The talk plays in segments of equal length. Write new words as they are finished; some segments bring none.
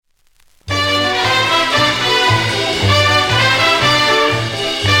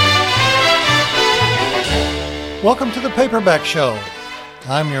Welcome to the Paperback Show.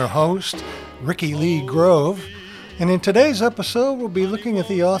 I'm your host, Ricky Lee Grove, and in today's episode we'll be looking at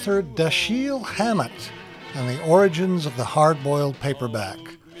the author Dashiell Hammett and the origins of the hard-boiled paperback.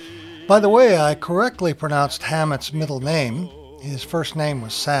 By the way, I correctly pronounced Hammett's middle name. His first name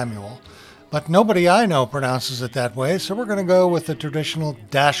was Samuel, but nobody I know pronounces it that way, so we're going to go with the traditional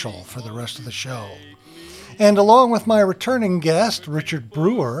Dashiell for the rest of the show. And along with my returning guest, Richard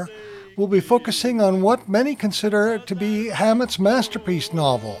Brewer, we'll be focusing on what many consider to be Hammett's masterpiece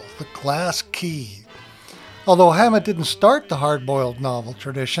novel, The Glass Key. Although Hammett didn't start the hard-boiled novel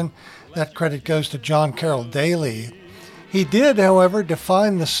tradition, that credit goes to John Carroll Daly. He did, however,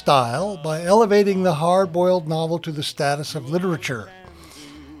 define the style by elevating the hard-boiled novel to the status of literature.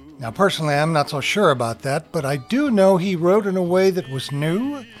 Now, personally, I'm not so sure about that, but I do know he wrote in a way that was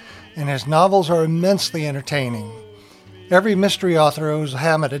new, and his novels are immensely entertaining. Every mystery author owes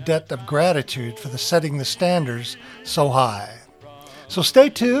Hammett a debt of gratitude for setting the standards so high. So stay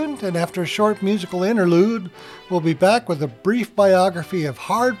tuned, and after a short musical interlude, we'll be back with a brief biography of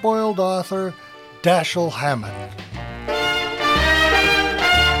hard-boiled author Dashiell Hammett.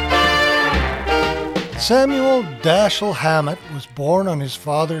 Samuel Dashiell Hammett was born on his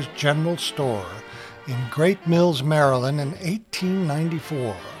father's general store in Great Mills, Maryland in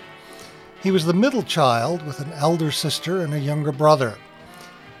 1894. He was the middle child with an elder sister and a younger brother.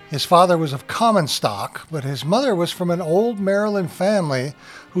 His father was of common stock, but his mother was from an old Maryland family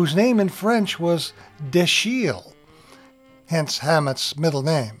whose name in French was Dashiell, hence Hammett's middle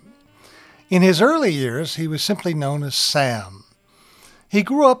name. In his early years, he was simply known as Sam. He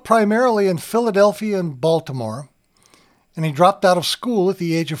grew up primarily in Philadelphia and Baltimore, and he dropped out of school at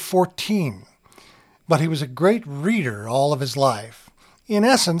the age of 14. But he was a great reader all of his life. In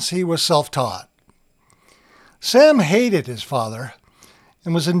essence, he was self-taught. Sam hated his father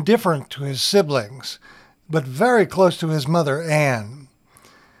and was indifferent to his siblings, but very close to his mother, Anne.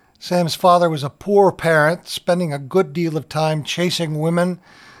 Sam's father was a poor parent, spending a good deal of time chasing women,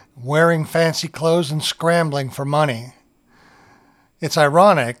 wearing fancy clothes, and scrambling for money. It's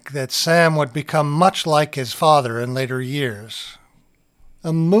ironic that Sam would become much like his father in later years.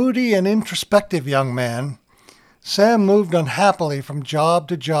 A moody and introspective young man, Sam moved unhappily from job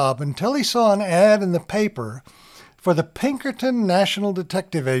to job until he saw an ad in the paper for the Pinkerton National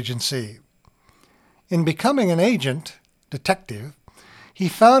Detective Agency. In becoming an detective, he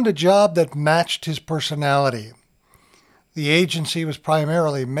found a job that matched his personality. The agency was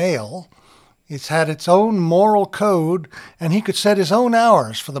primarily male. It had its own moral code, and he could set his own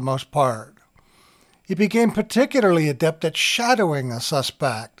hours for the most part. He became particularly adept at shadowing a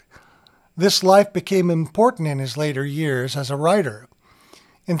suspect. This life became important in his later years as a writer.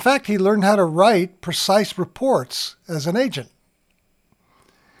 In fact, he learned how to write precise reports as an agent.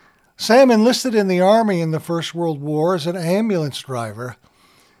 Sam enlisted in the Army in the First World War as an ambulance driver,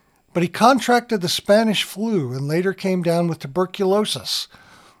 but he contracted the Spanish flu and later came down with tuberculosis,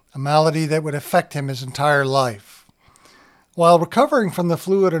 a malady that would affect him his entire life. While recovering from the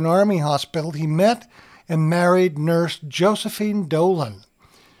flu at an Army hospital, he met and married nurse Josephine Dolan,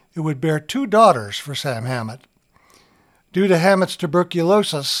 who would bear 2 daughters for Sam Hammett. Due to Hammett's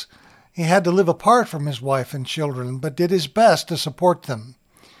tuberculosis, he had to live apart from his wife and children, but did his best to support them.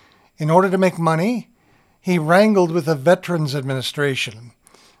 In order to make money, he wrangled with the Veterans Administration,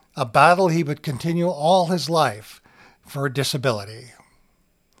 a battle he would continue all his life for disability.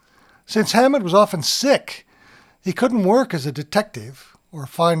 Since Hammett was often sick, he couldn't work as a detective or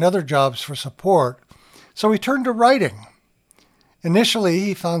find other jobs for support, so he turned to writing. Initially,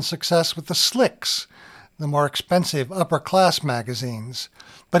 he found success with the Slicks, the more expensive upper-class magazines,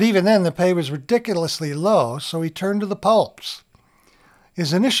 but even then the pay was ridiculously low, so he turned to the pulps.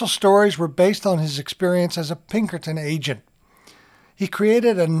 His initial stories were based on his experience as a Pinkerton agent. He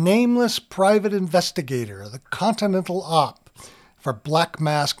created a nameless private investigator, the Continental Op, for Black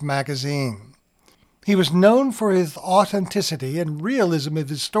Mask magazine. He was known for his authenticity and realism of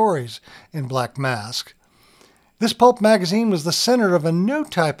his stories in Black Mask. This pulp magazine was the center of a new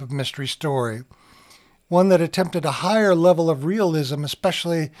type of mystery story, one that attempted a higher level of realism,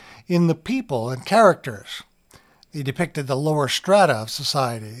 especially in the people and characters. They depicted the lower strata of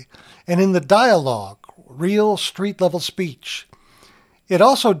society, and in the dialogue, real street-level speech. It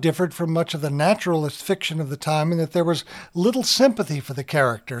also differed from much of the naturalist fiction of the time in that there was little sympathy for the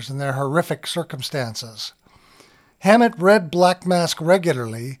characters and their horrific circumstances. Hammett read Black Mask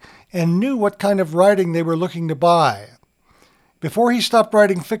regularly and knew what kind of writing they were looking to buy. Before he stopped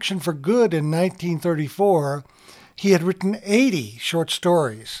writing fiction for good in 1934, he had written 80 short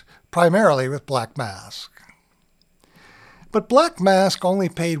stories, primarily with Black Mask. But Black Mask only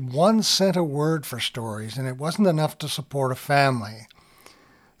paid 1 cent a word for stories, and it wasn't enough to support a family.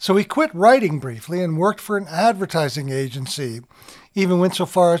 So he quit writing briefly and worked for an advertising agency, even went so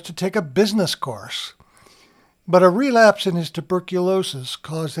far as to take a business course. But a relapse in his tuberculosis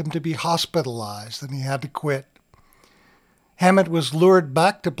caused him to be hospitalized, and he had to quit. Hammett was lured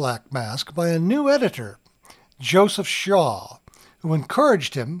back to Black Mask by a new editor, Joseph Shaw, who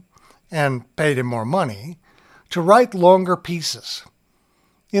encouraged him, and paid him more money, to write longer pieces.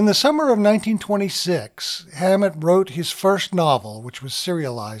 In the summer of 1926, Hammett wrote his first novel, which was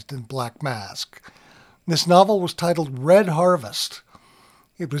serialized in Black Mask. This novel was titled Red Harvest.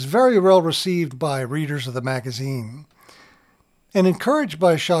 It was very well received by readers of the magazine. And encouraged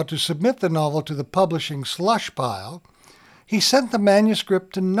by Shaw to submit the novel to the publishing slush pile, he sent the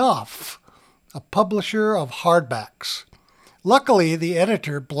manuscript to Knopf, a publisher of hardbacks. Luckily, the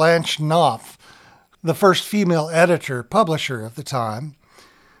editor, Blanche Knopf, the first female editor-publisher of the time,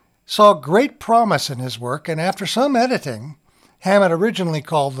 saw great promise in his work, and after some editing, Hammett originally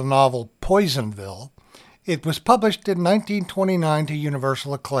called the novel Poisonville, it was published in 1929 to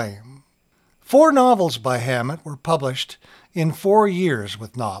universal acclaim. 4 novels by Hammett were published in 4 years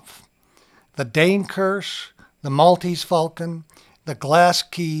with Knopf: The Dane Curse, The Maltese Falcon, The Glass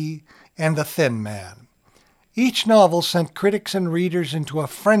Key, and The Thin Man. Each novel sent critics and readers into a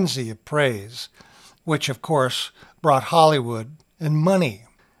frenzy of praise, which, of course, brought Hollywood and money.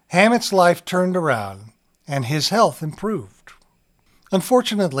 Hammett's life turned around, and his health improved.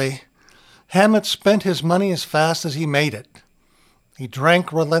 Unfortunately, Hammett spent his money as fast as he made it. He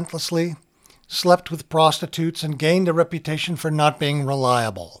drank relentlessly, slept with prostitutes, and gained a reputation for not being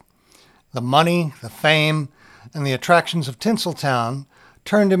reliable. The money, the fame, and the attractions of Tinseltown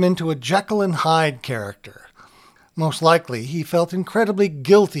turned him into a Jekyll and Hyde character. Most likely, he felt incredibly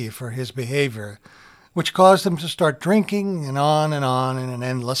guilty for his behavior, which caused him to start drinking and on in an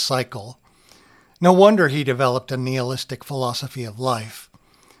endless cycle. No wonder he developed a nihilistic philosophy of life.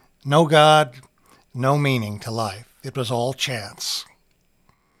 No God, no meaning to life. It was all chance.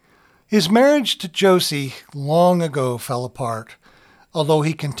 His marriage to Josie long ago fell apart, although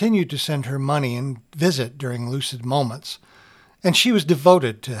he continued to send her money and visit during lucid moments, and she was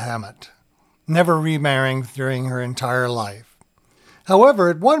devoted to Hammett, never remarrying during her entire life. However,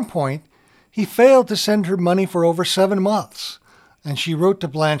 at one point, he failed to send her money for over 7 months, and she wrote to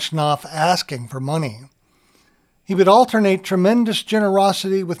Blanche Knopf asking for money. He would alternate tremendous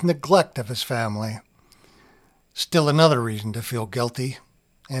generosity with neglect of his family. Still another reason to feel guilty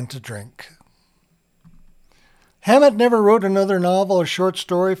and to drink. Hammett never wrote another novel or short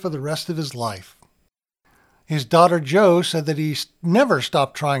story for the rest of his life. His daughter Jo said that he never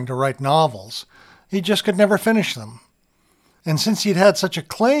stopped trying to write novels. He just could never finish them. And since he'd had such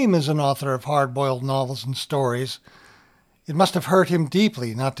acclaim as an author of hard-boiled novels and stories, it must have hurt him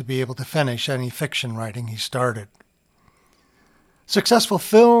deeply not to be able to finish any fiction writing he started. Successful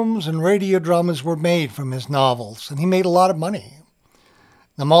films and radio dramas were made from his novels, and he made a lot of money.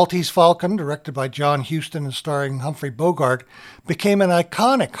 The Maltese Falcon, directed by John Huston and starring Humphrey Bogart, became an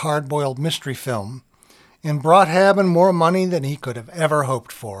iconic hard-boiled mystery film and brought Hammett more money than he could have ever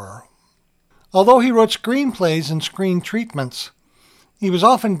hoped for. Although he wrote screenplays and screen treatments, he was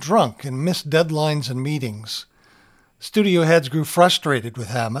often drunk and missed deadlines and meetings. Studio heads grew frustrated with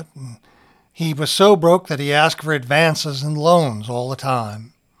Hammett, and he was so broke that he asked for advances and loans all the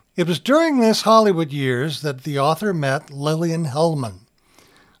time. It was during this Hollywood years that the author met Lillian Hellman,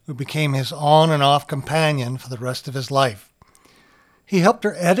 who became his on and off companion for the rest of his life. He helped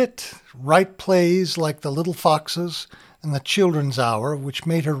her edit, write plays like The Little Foxes and The Children's Hour, which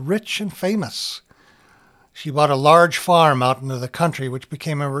made her rich and famous. She bought a large farm out into the country, which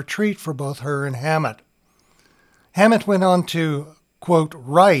became a retreat for both her and Hammett. Hammett went on to, quote,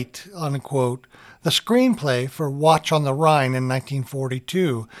 write, unquote, the screenplay for Watch on the Rhine in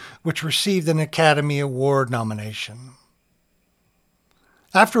 1942, which received an Academy Award nomination.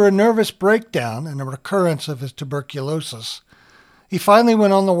 After a nervous breakdown and a recurrence of his tuberculosis, he finally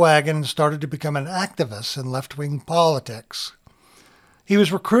went on the wagon and started to become an activist in left-wing politics. He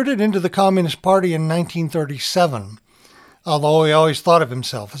was recruited into the Communist Party in 1937, although he always thought of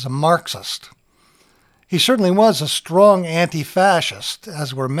himself as a Marxist. He certainly was a strong anti-fascist,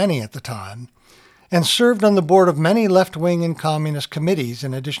 as were many at the time, and served on the board of many left-wing and communist committees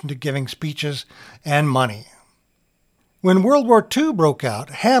in addition to giving speeches and money. When World War II broke out,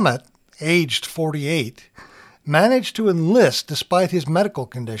 Hammett, aged 48, managed to enlist despite his medical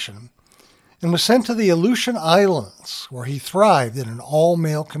condition and was sent to the Aleutian Islands, where he thrived in an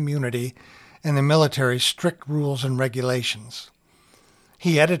all-male community and the military's strict rules and regulations.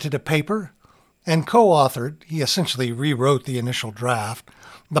 He edited a paper, and co-authored, he essentially rewrote the initial draft,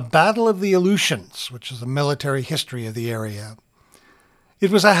 The Battle of the Aleutians, which is the military history of the area.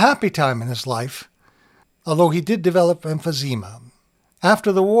 It was a happy time in his life, although he did develop emphysema.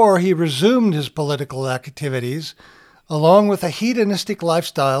 After the war, he resumed his political activities, along with a hedonistic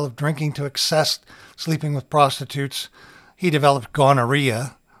lifestyle of drinking to excess, sleeping with prostitutes. He developed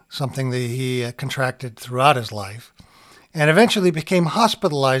gonorrhea, something that he contracted throughout his life, and eventually became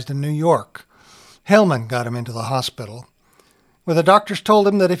hospitalized in New York. Hellman got him into the hospital, where the doctors told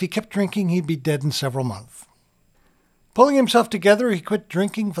him that if he kept drinking, he'd be dead in several months. Pulling himself together, he quit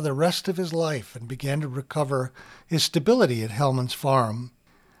drinking for the rest of his life and began to recover his stability at Hellman's farm.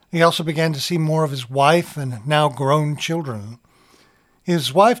 He also began to see more of his wife and now grown children.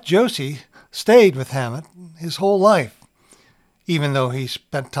 His wife, Josie, stayed with Hammett his whole life, even though he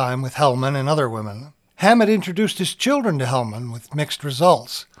spent time with Hellman and other women. Hammett introduced his children to Hellman with mixed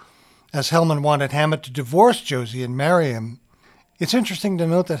results, as Hellman wanted Hammett to divorce Josie and marry him. It's interesting to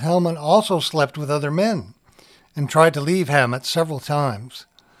note that Hellman also slept with other men and tried to leave Hammett several times.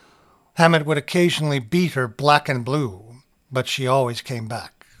 Hammett would occasionally beat her black and blue, but she always came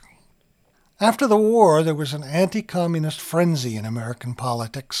back. After the war, there was an anti-communist frenzy in American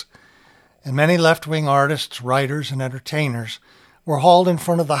politics, and many left-wing artists, writers, and entertainers were hauled in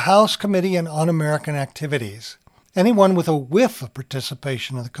front of the House Committee on Un-American Activities. Anyone with a whiff of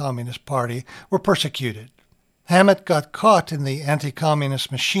participation in the Communist Party were persecuted. Hammett got caught in the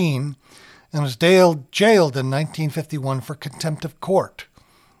anti-communist machine and was jailed in 1951 for contempt of court.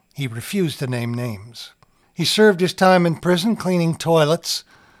 He refused to name names. He served his time in prison cleaning toilets,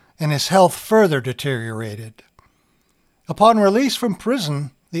 and his health further deteriorated. Upon release from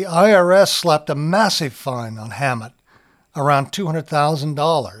prison, the IRS slapped a massive fine on Hammett, around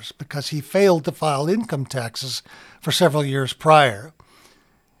 $200,000, because he failed to file income taxes for several years prior.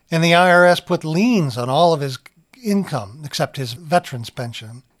 And the IRS put liens on all of his income, except his veteran's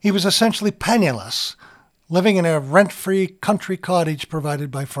pension. He was essentially penniless, living in a rent-free country cottage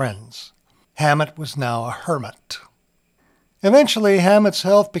provided by friends. Hammett was now a hermit. Eventually, Hammett's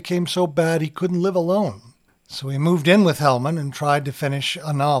health became so bad he couldn't live alone. So he moved in with Hellman and tried to finish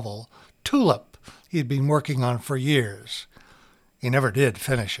a novel, Tulip, he had been working on for years. He never did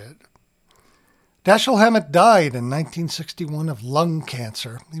finish it. Dashiell Hammett died in 1961 of lung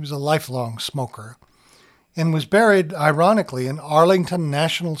cancer. He was a lifelong smoker and was buried, ironically, in Arlington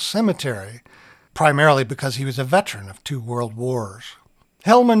National Cemetery, primarily because he was a veteran of 2 world wars.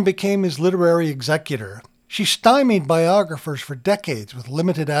 Hellman became his literary executor. She stymied biographers for decades with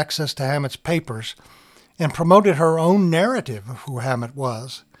limited access to Hammett's papers and promoted her own narrative of who Hammett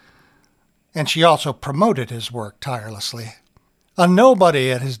was. And she also promoted his work tirelessly. A nobody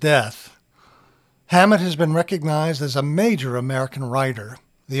at his death, Hammett has been recognized as a major American writer,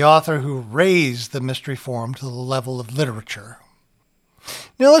 the author who raised the mystery form to the level of literature.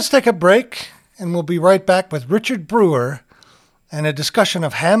 Now let's take a break, and we'll be right back with Richard Brewer and a discussion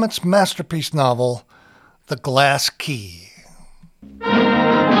of Hammett's masterpiece novel, The Glass Key.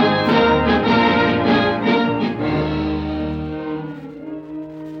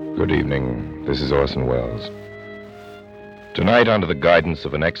 Good evening. This is Orson Welles. Tonight, under the guidance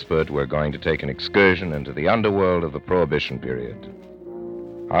of an expert, we're going to take an excursion into the underworld of the Prohibition period.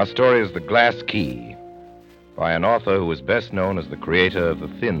 Our story is The Glass Key, by an author who is best known as the creator of The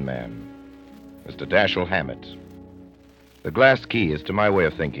Thin Man, Mr. Dashiell Hammett. The Glass Key is, to my way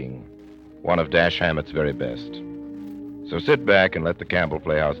of thinking, one of Dash Hammett's very best. So sit back and let the Campbell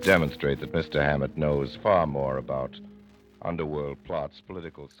Playhouse demonstrate that Mr. Hammett knows far more about underworld plots,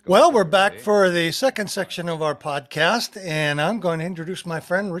 political... Well, we're back for the second section of our podcast, and I'm going to introduce my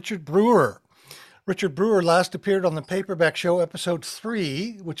friend Richard Brewer. Richard Brewer last appeared on the Paperback Show, episode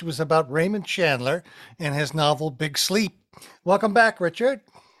 3, which was about Raymond Chandler and his novel Big Sleep. Welcome back, Richard.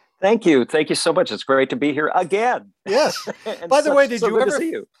 Thank you. Thank you so much. It's great to be here again. Yes. By the way, did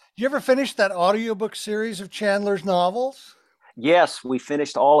you ever finish that audiobook series of Chandler's novels? Yes, we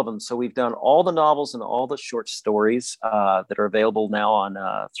finished all of them. So we've done all the novels and all the short stories that are available now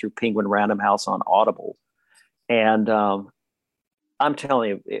on through Penguin Random House on Audible. And I'm telling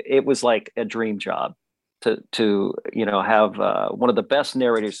you, it was like a dream job to have one of the best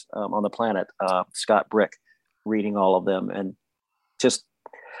narrators on the planet, Scott Brick, reading all of them. And just,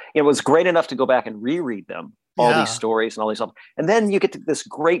 it was great enough to go back and reread them, all these stories and all these stuff. And then you get to this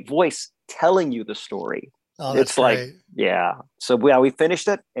great voice telling you the story. Oh, that's it's great. Like, yeah. So we finished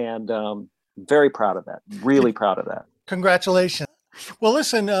it, and very proud of that. Really proud of that. Congratulations. Well,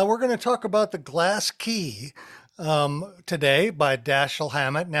 listen, we're going to talk about The Glass Key today by Dashiell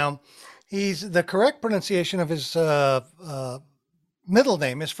Hammett. Now, the correct pronunciation of his middle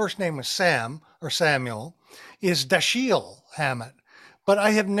name, his first name was Sam or Samuel, is Dashiell Hammett. But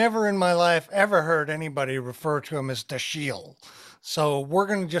I have never in my life ever heard anybody refer to him as Dashiell. So we're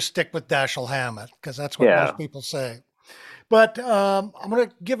going to just stick with Dashiell Hammett because that's what Yeah. most people say. But I'm going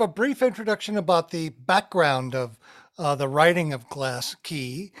to give a brief introduction about the background of the writing of Glass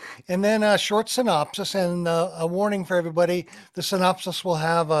Key, and then a short synopsis and a warning for everybody. The synopsis will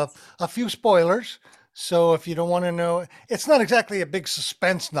have a few spoilers. So if you don't want to know, it's not exactly a big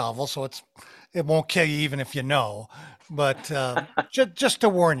suspense novel, so it won't kill you even if you know. But just to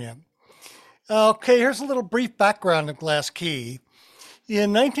warn you. Okay, here's a little brief background of Glass Key.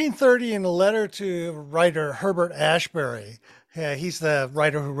 In 1930, in a letter to writer Herbert Ashbery, he's the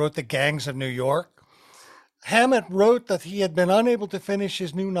writer who wrote The Gangs of New York, Hammett wrote that he had been unable to finish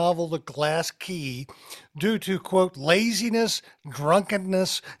his new novel, The Glass Key, due to, quote, laziness,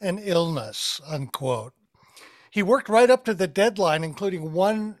 drunkenness, and illness, unquote. He worked right up to the deadline, including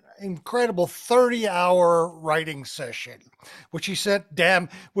one incredible 30-hour writing session, which he said,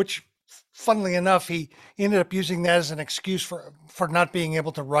 which funnily enough, he ended up using that as an excuse for not being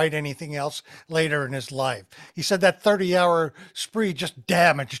able to write anything else later in his life. He said that 30-hour spree just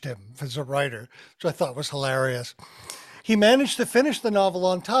damaged him as a writer, which I thought was hilarious. He managed to finish the novel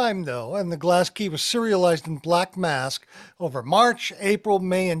on time, though, and The Glass Key was serialized in black mask over March, April,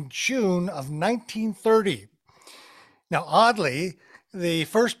 May, and June of 1930. Now, oddly, the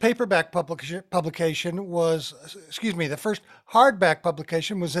first paperback publication was, the first hardback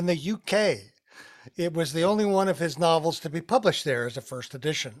publication was in the UK. It was the only one of his novels to be published there as a first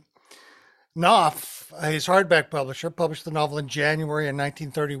edition. Knopf, his hardback publisher, published the novel in January in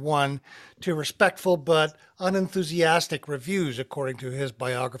 1931 to respectful but unenthusiastic reviews, according to his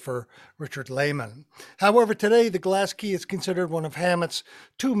biographer, Richard Lehman. However, today, The Glass Key is considered one of Hammett's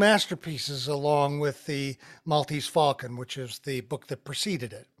two masterpieces, along with The Maltese Falcon, which is the book that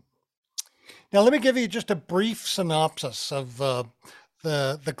preceded it. Now, let me give you just a brief synopsis of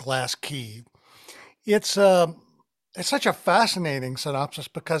the Glass Key. It's such a fascinating synopsis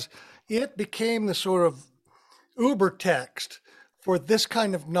because it became the sort of uber text for this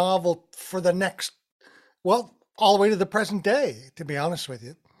kind of novel for the next, well, all the way to the present day, to be honest with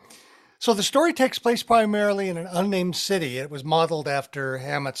you. So the story takes place primarily in an unnamed city. It was modeled after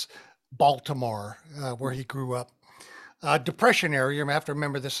Hammett's Baltimore, where he grew up. Depression area, you have to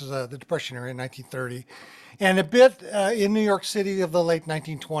remember this is the Depression area in 1930, and a bit in New York City of the late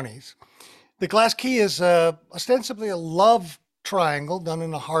 1920s. The Glass Key is ostensibly a love triangle done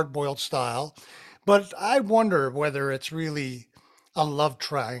in a hard-boiled style, but I wonder whether it's really a love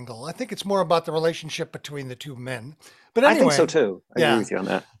triangle. I think it's more about the relationship between the two men. But anyway, I think so too. I agree with you on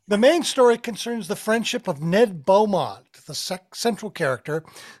that. The main story concerns the friendship of Ned Beaumont, the central character,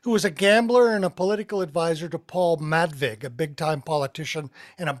 who was a gambler and a political advisor to Paul Madvig, a big-time politician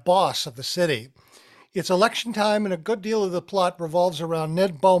and a boss of the city. It's election time, and a good deal of the plot revolves around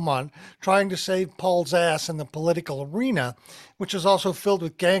Ned Beaumont trying to save Paul's ass in the political arena, which is also filled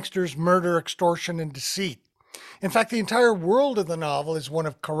with gangsters, murder, extortion, and deceit. In fact, the entire world of the novel is one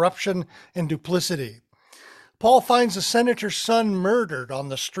of corruption and duplicity. Paul finds the senator's son murdered on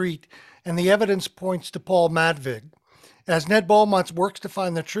the street, and the evidence points to Paul Madvig. As Ned Beaumont works to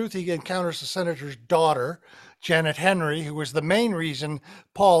find the truth, he encounters the senator's daughter, Janet Henry, who is the main reason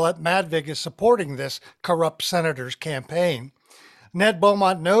Paul at Madvig is supporting this corrupt senator's campaign. Ned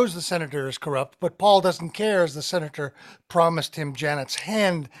Beaumont knows the senator is corrupt, but Paul doesn't care as the senator promised him Janet's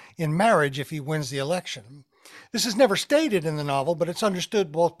hand in marriage if he wins the election. This is never stated in the novel, but it's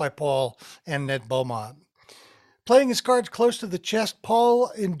understood both by Paul and Ned Beaumont. Playing his cards close to the chest,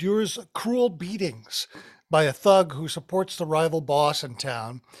 Paul endures cruel beatings by a thug who supports the rival boss in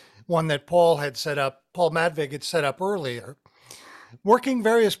town, one that Paul Madvig had set up earlier. Working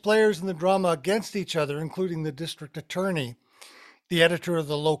various players in the drama against each other, including the district attorney, the editor of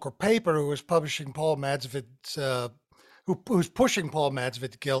the local paper who was pushing Paul Madvid's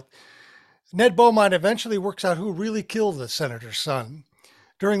guilt, Ned Beaumont eventually works out who really killed the senator's son.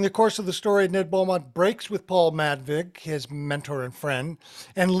 During the course of the story, Ned Beaumont breaks with Paul Madvig, his mentor and friend,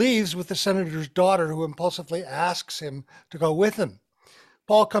 and leaves with the senator's daughter, who impulsively asks him to go with him.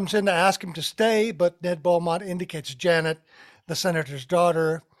 Paul comes in to ask him to stay, but Ned Beaumont indicates Janet, the senator's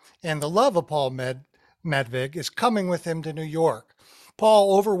daughter, and the love of Paul Madvig, is coming with him to New York.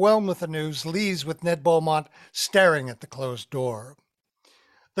 Paul, overwhelmed with the news, leaves with Ned Beaumont staring at the closed door.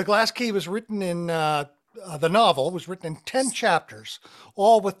 The Glass Key was written in the novel was written in 10 chapters,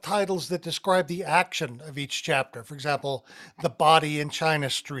 all with titles that describe the action of each chapter. For example, The Body in China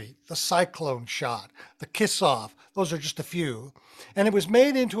Street, The Cyclone Shot, The Kiss Off. Those are just a few. And it was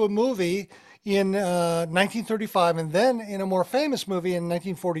made into a movie in 1935, and then in a more famous movie in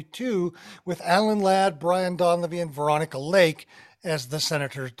 1942 with Alan Ladd, Brian Donlevy, and Veronica Lake as the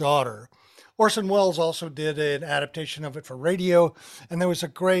senator's daughter. Orson Welles also did an adaptation of it for radio, and there was a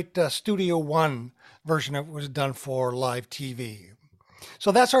great Studio One version that was done for live TV.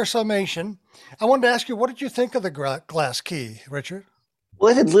 So that's our summation. I wanted to ask you, what did you think of the Glass Key, Richard?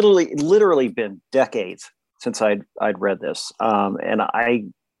 Well, it had literally been decades since I'd read this, and I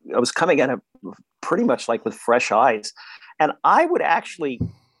was coming at it pretty much like with fresh eyes. And I would actually,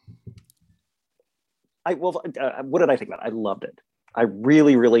 what did I think about it? I loved it. I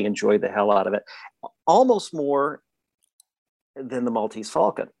really, really enjoyed the hell out of it, almost more than the Maltese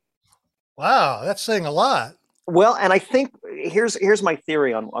Falcon. Wow, that's saying a lot. Well, and I think here's my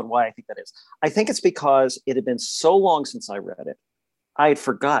theory on why I think that is. I think it's because it had been so long since I read it. I had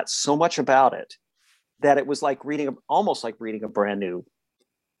forgot so much about it that it was like almost like reading a brand new,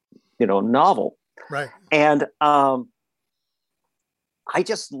 novel. Right. And I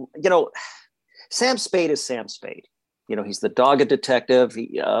just, Sam Spade is Sam Spade. He's the dogged detective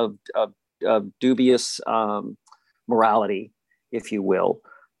of dubious morality, if you will.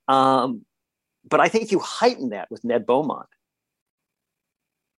 But I think you heighten that with Ned Beaumont.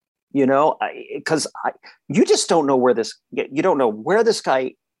 Because you just don't know where this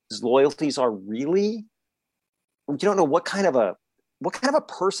guy's loyalties are really. You don't know what kind of a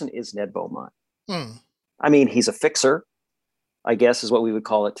person is Ned Beaumont. I mean, he's a fixer, I guess is what we would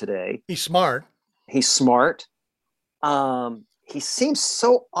call it today. He's smart. He seems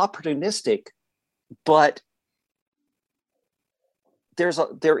so opportunistic, but there is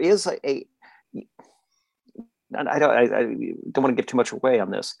a I don't want to give too much away on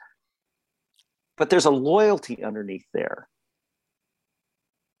this, but there's a loyalty underneath there,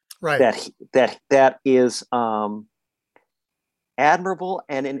 right? That is admirable,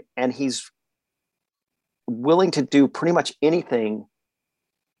 and he's willing to do pretty much anything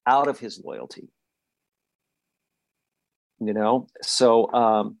out of his loyalty.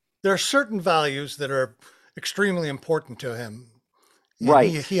 So there are certain values that are extremely important to him.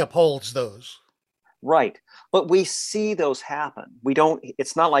 Right. He upholds those. Right. But we see those happen. We don't,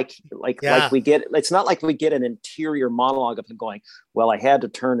 it's not like it's not like we get an interior monologue of him going, well, I had to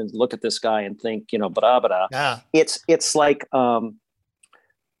turn and look at this guy and think, blah, blah. Yeah. It's like,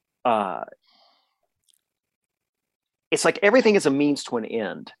 it's like everything is a means to an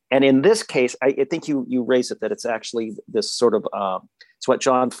end. And in this case, I think you raise it that it's actually this sort of, it's what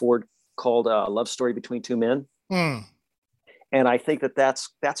John Ford called a love story between two men. Mm. And I think that's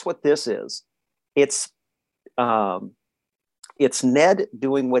what this is. It's Ned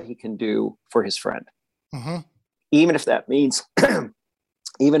doing what he can do for his friend, mm-hmm. even if that means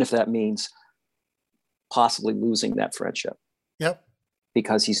possibly losing that friendship. Yep.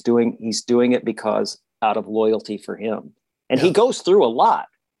 Because he's doing it because out of loyalty for him, and he goes through a lot,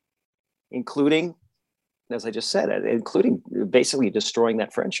 including, as I just said, including basically destroying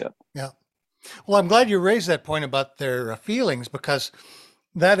that friendship. Yeah. Well, I'm glad you raised that point about their feelings, because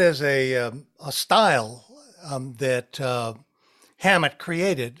that is a style that Hammett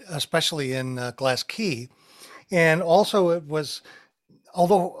created, especially in Glass Key. And also it was,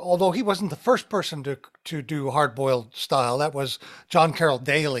 although he wasn't the first person to do hard-boiled style, that was John Carroll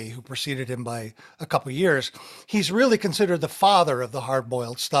Daly, who preceded him by a couple of years. He's really considered the father of the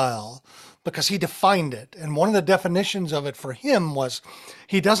hard-boiled style because he defined it. And one of the definitions of it for him was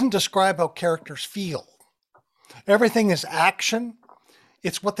he doesn't describe how characters feel. Everything is action.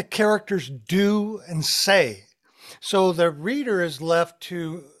 It's what the characters do and say. So the reader is left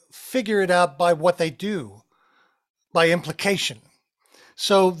to figure it out by what they do, by implication.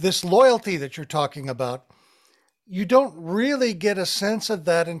 So this loyalty that you're talking about, you don't really get a sense of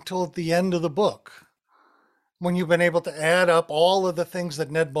that until at the end of the book, when you've been able to add up all of the things that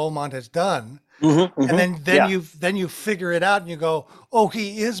Ned Beaumont has done. Mm-hmm, mm-hmm. And then you figure it out and you go, oh,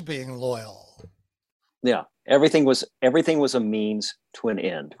 he is being loyal. Yeah. Everything was a means to an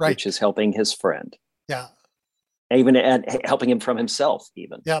end, right, which is helping his friend. Yeah. Even and helping him from himself,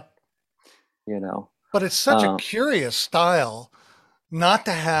 even. Yep. But it's such a curious style not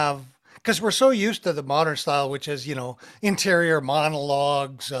to have, because we're so used to the modern style, which is, interior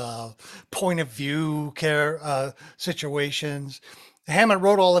monologues, point of view situations. Hammett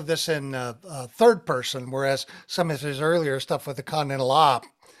wrote all of this in third person, whereas some of his earlier stuff with the Continental Op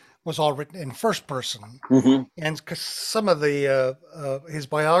was all written in first person. Mm-hmm. And some of the his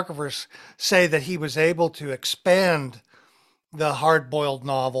biographers say that he was able to expand the hard-boiled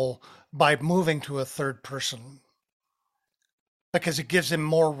novel by moving to a third person, because it gives him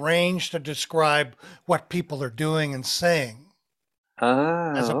more range to describe what people are doing and saying.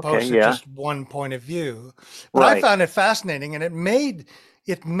 as Oh, okay, opposed to yeah, just one point of view. But I right. found it fascinating, and it made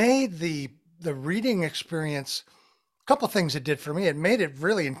the reading experience. A couple things it did for me. It made it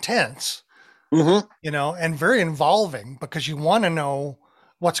really intense, Hmm. and very involving because you want to know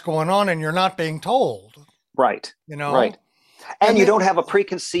what's going on and you're not being told, Right, you right. know? And And you don't have a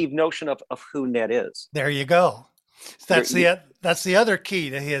preconceived notion of who Ned is. there you go. You're, you, That's the other key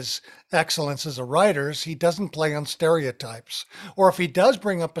to his excellence as a writer is he doesn't play on stereotypes. Or if he does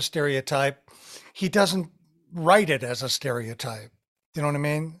bring up a stereotype, he doesn't write it as a stereotype. You know what I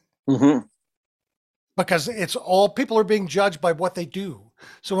mean? mhm. Because it's all people are being judged by what they do.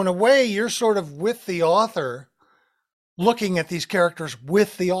 So in a way, you're sort of with the author, looking at these characters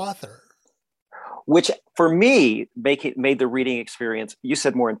with the author. Which for me made the reading experience. You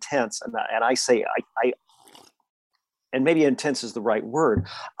said more intense, and I say I and maybe intense is the right word.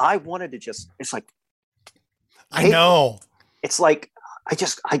 I wanted to just. It's like I take. know. It's like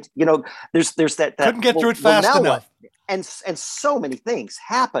there's that Couldn't get through it well fast now what, enough. and so many things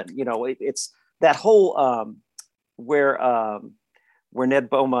happen. It's that whole where where Ned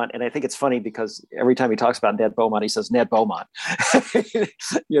Beaumont, and I think it's funny because every time he talks about Ned Beaumont, he says Ned Beaumont. Yeah, he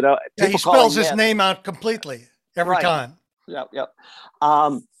People call spells him his Ned. name out completely every Right. time. Yep. Yep.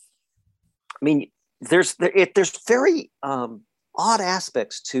 I mean, there's very odd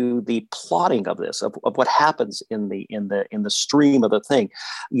aspects to the plotting of this, of what happens in the stream of the thing.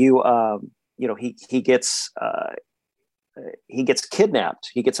 He gets kidnapped,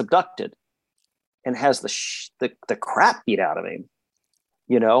 he gets abducted, and has the crap beat out of him.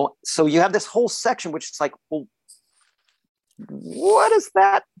 So you have this whole section which is like, well, what is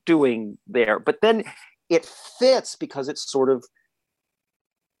that doing there? But then it fits because it's sort of,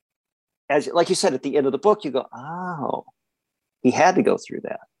 as like you said at the end of the book, you go, oh, he had to go through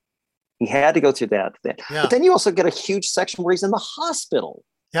that. He had to go through that. Yeah. But then you also get a huge section where he's in the hospital,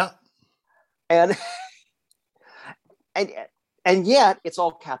 Yeah. and and and yet it's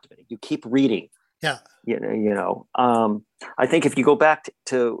all captivating. You keep reading. Yeah. I think if you go back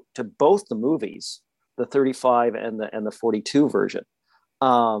to both the movies, the 35 and the 42 version,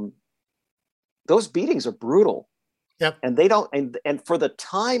 those beatings are brutal. Yep. And they don't, and for the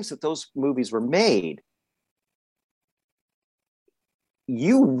times that those movies were made,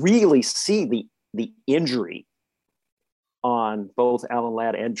 you really see the injury on both Alan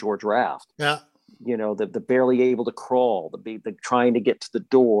Ladd and George Raft. Yeah. The barely able to crawl, the trying to get to the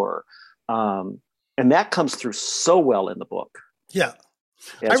door, and that comes through so well in the book. Yeah.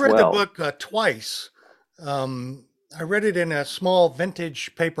 I read the book twice. I read it in a small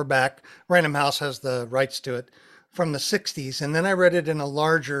vintage paperback. Random House has the rights to it from the 60s. And then I read it in a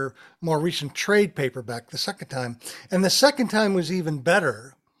larger, more recent trade paperback the second time. And the second time was even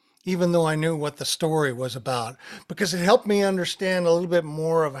better, even though I knew what the story was about, because it helped me understand a little bit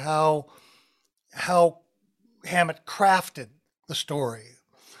more of how Hammett crafted the story.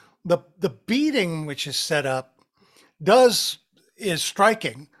 The beating which is set up is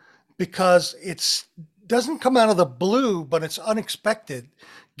striking because it's doesn't come out of the blue, but it's unexpected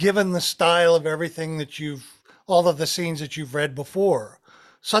given the style of everything that all of the scenes that you've read before.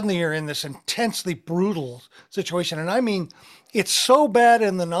 Suddenly you're in this intensely brutal situation. And I mean, it's so bad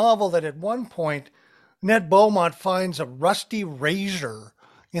in the novel that at one point, Ned Beaumont finds a rusty razor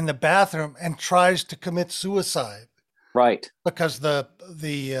in the bathroom and tries to commit suicide. Right. Because the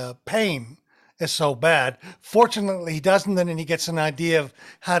pain is so bad. Fortunately, he doesn't, and he gets an idea of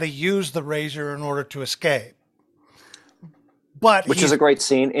how to use the razor in order to escape. But which is a great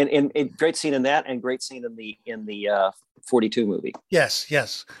scene, great scene in that, and great scene in the 42 movie. Yes.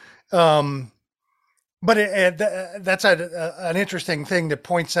 But that's an interesting thing that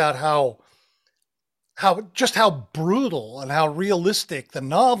points out how brutal and how realistic the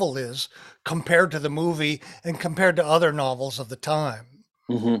novel is compared to the movie and compared to other novels of the time.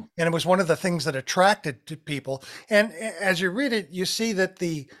 Mm-hmm. And it was one of the things that attracted to people. And as you read it, you see that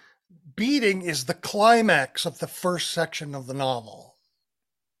the beating is the climax of the first section of the novel.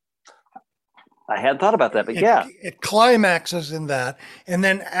 I hadn't thought about that, but it climaxes in that. And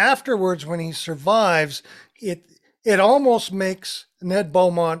then afterwards, when he survives, it almost makes Ned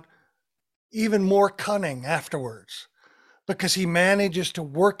Beaumont even more cunning afterwards, because he manages to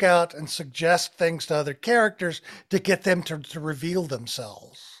work out and suggest things to other characters to get them to reveal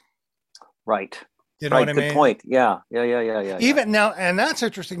themselves. Right. You know what I mean? Good point. Yeah. Even now, and that's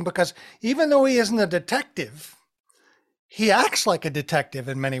interesting because even though he isn't a detective, he acts like a detective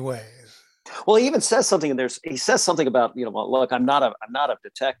in many ways. Well, he even says something, and he says something about, well, look, I'm not a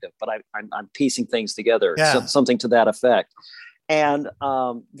detective, but I'm piecing things together. Something to that effect. And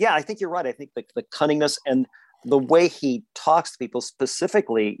I think you're right. I think the cunningness, and the way he talks to people,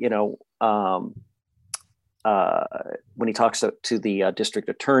 specifically, when he talks to the district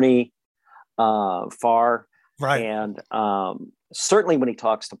attorney, Farr, Right. and certainly when he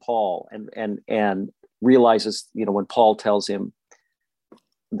talks to Paul and realizes, when Paul tells him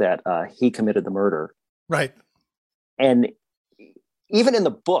that he committed the murder. Right. And even in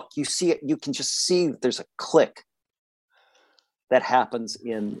the book, you see it, you can just see there's a click that happens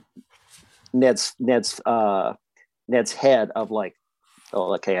in Ned's head of like,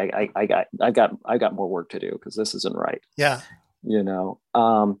 oh, okay, I got more work to do because this isn't right. Yeah.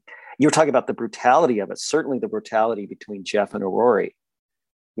 You were talking about the brutality of it. Certainly the brutality between Jeff and Aurori,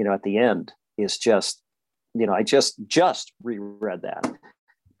 at the end is just, I just reread that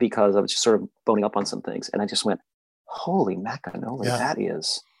because I was just sort of boning up on some things. And I just went, holy macanoli, Yeah.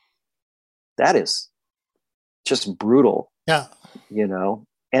 that is just brutal. Yeah.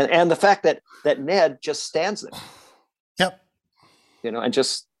 And the fact that Ned just stands there. Yep. And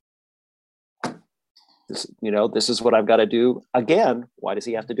just, this is what I've got to do again. Why does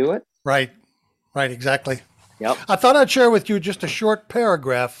he have to do it? Right. Right. Exactly. Yep. I thought I'd share with you just a short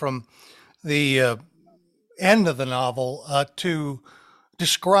paragraph from the end of the novel to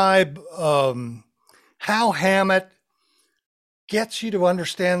describe how Hammett gets you to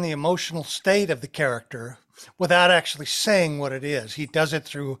understand the emotional state of the character without actually saying what it is. He does it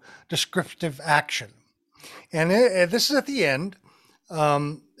through descriptive action. And this is at the end.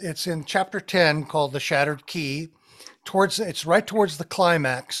 It's in chapter 10 called The Shattered Key. It's right towards the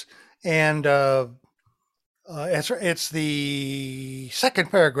climax. And it's the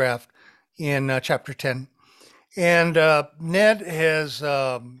second paragraph in chapter 10. And Ned has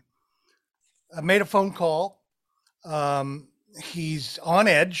made a phone call. He's on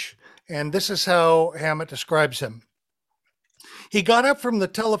edge. And this is how Hammett describes him. He got up from the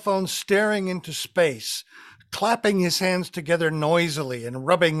telephone staring into space, clapping his hands together noisily and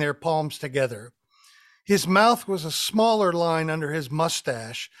rubbing their palms together. His mouth was a smaller line under his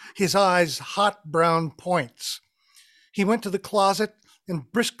mustache, his eyes hot brown points. He went to the closet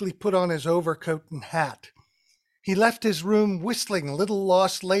and briskly put on his overcoat and hat. He left his room whistling Little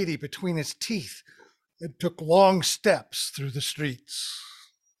Lost Lady between his teeth and took long steps through the streets.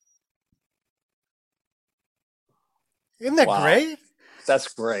 Isn't that great?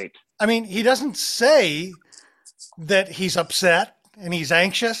 That's great. I mean, he doesn't say that he's upset and he's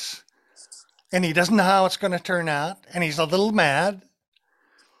anxious and he doesn't know how it's going to turn out and he's a little mad.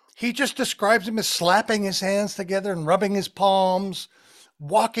 He just describes him as slapping his hands together and rubbing his palms,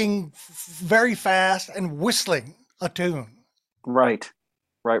 walking very fast and whistling a tune. Right.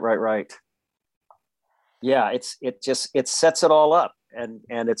 Yeah, it sets it all up and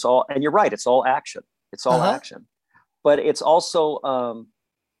it's all, and you're right, it's all action. It's all action. But it's also,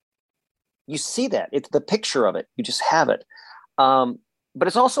 you see that it's the picture of it. You just have it. But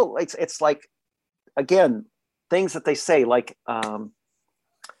it's also, it's like, again, things that they say, like the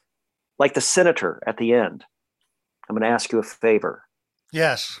senator at the end. I'm going to ask you a favor.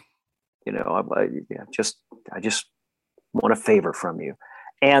 Yes. I just want a favor from you.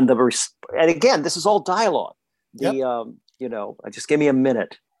 And and again, this is all dialogue. Just give me a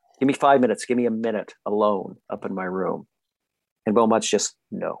minute. Give me 5 minutes. Give me a minute alone up in my room. And Beaumont's just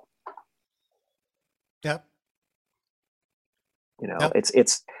no. Yep.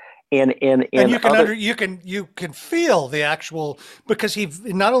 It's and you can feel the actual, because he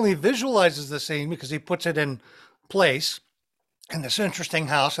not only visualizes the scene because he puts it in place in this interesting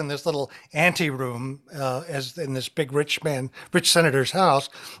house in this little ante room as in this big rich senator's house,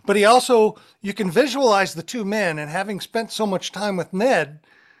 but you can visualize the two men, and having spent so much time with Ned,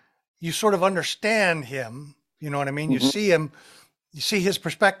 you sort of understand him. You know what I mean? Mm-hmm. You see him, you see his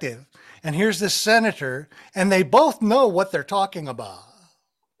perspective. And here's this senator, and they both know what they're talking about.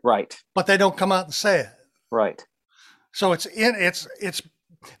 Right. But they don't come out and say it. Right. So it's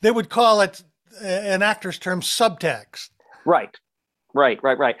they would call it, an actor's term, subtext. Right.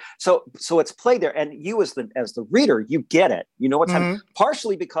 So it's played there, and you as the reader, you get it. You know what's happening,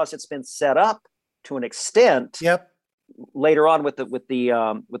 partially because it's been set up to an extent. Yep. Later on with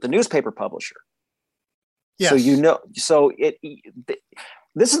the newspaper publisher. Yes. So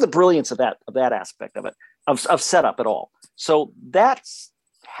this is the brilliance of that aspect of it, of setup at all. So that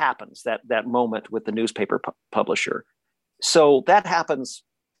happens, that moment with the newspaper publisher. So that happens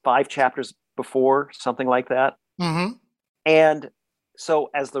 5 chapters before, something like that. Mm-hmm. And so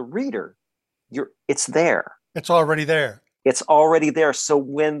as the reader, it's there. It's already there. So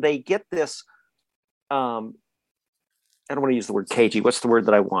when they get this, I don't want to use the word cagey. What's the word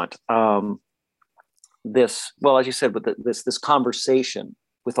that I want? As you said, with this conversation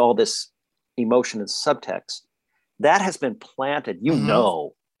with all this emotion and subtext, that has been planted. You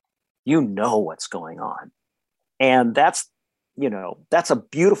know what's going on. And that's a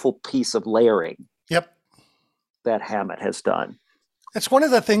beautiful piece of layering. Yep. That Hammett has done. It's one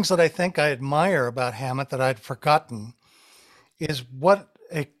of the things that I think I admire about Hammett that I'd forgotten is what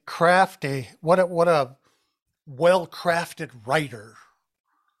a well-crafted writer,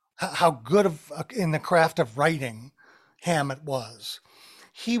 how good in the craft of writing Hammett was.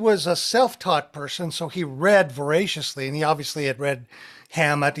 He was a self-taught person, so he read voraciously, and he obviously had read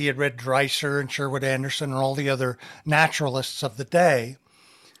Hammett, he had read Dreiser and Sherwood Anderson and all the other naturalists of the day.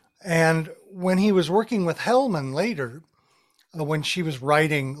 And when he was working with Hellman later, when she was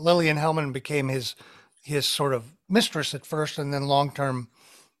writing, Lillian Hellman became his sort of mistress at first, and then long-term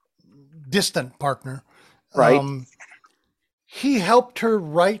distant partner. Right. He helped her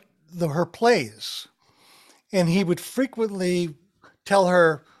write her plays, and he would frequently tell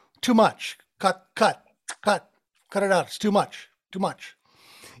her, too much, cut it out. It's too much.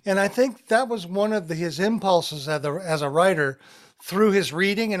 And I think that was one of his impulses as a writer, through his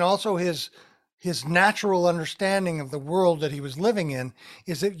reading and also his natural understanding of the world that he was living in,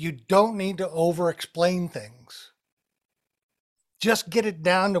 is that you don't need to over-explain things. Just get it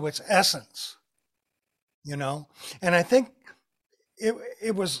down to its essence, And I think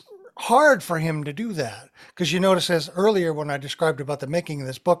it was hard for him to do that, because you notice, as earlier when I described about the making of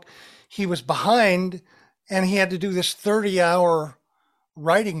this book, he was behind and he had to do this 30-hour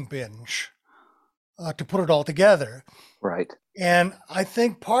writing binge to put it all together. Right. And I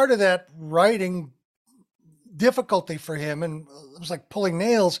think part of that writing difficulty for him, and it was like pulling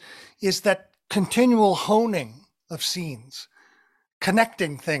nails, is that continual honing of scenes,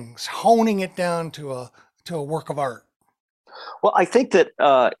 connecting things, honing it down to a work of art. Well, I think that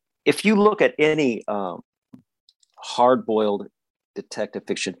if you look at any hard-boiled detective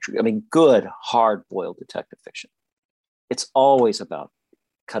fiction, good hard-boiled detective fiction, it's always about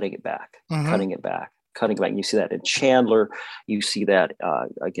cutting it back. And you see that in Chandler. You see that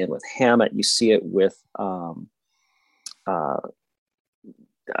again with Hammett. You see it with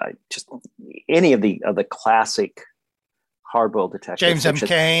just any of the classic hard-boiled detective James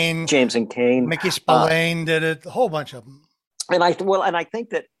fiction. James M. Cain. Mickey Spillane did it. A whole bunch of them. And I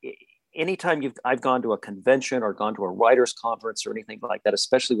think that anytime I've gone to a convention or gone to a writers' conference or anything like that,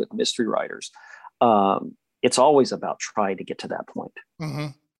 especially with mystery writers, it's always about trying to get to that point. Mm-hmm.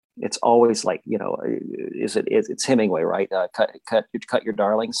 It's always like, it's Hemingway, right? Cut your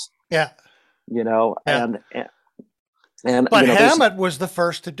darlings. Yeah. Yeah. But Hammett was the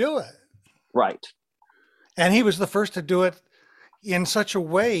first to do it. Right. And he was the first to do it in such a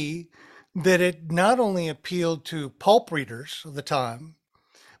way that it not only appealed to pulp readers of the time,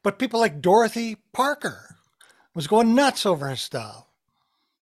 but people like Dorothy Parker was going nuts over his stuff.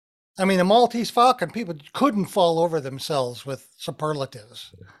 I mean, the Maltese Falcon, people couldn't fall over themselves with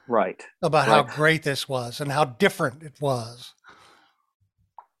superlatives. Right. About how great this was and how different it was.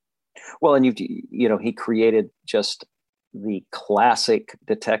 Well, and he created just the classic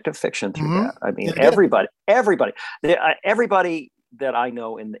detective fiction through that. I mean, everybody that I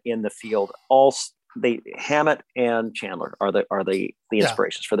know in the field, Hammett and Chandler are the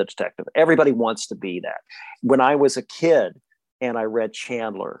inspirations for the detective. Everybody wants to be that. When I was a kid and I read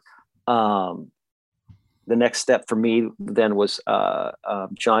Chandler, the next step for me then was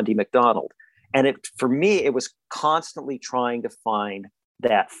John D. MacDonald. And for me, it was constantly trying to find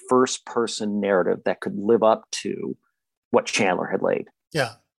that first person narrative that could live up to what Chandler had laid.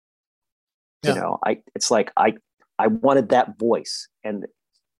 Yeah. It's like I wanted that voice, and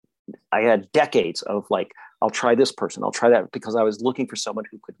I had decades of like, I'll try this person, I'll try that, because I was looking for someone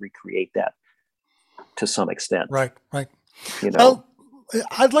who could recreate that to some extent. Right. Well,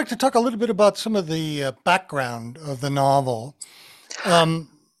 I'd like to talk a little bit about some of the background of the novel. I'd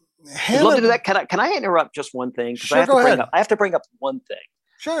love to do that. Can I interrupt just one thing? Sure, go ahead. I have to bring up one thing.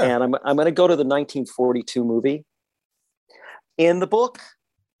 Sure. And I'm going to go to the 1942 movie. In the book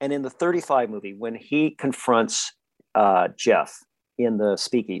and in the 35 movie, when he confronts Jeff in the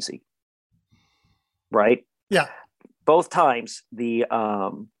speakeasy, right? Yeah. Both times,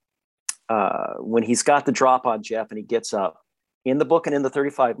 when he's got the drop on Jeff and he gets up, in the book and in the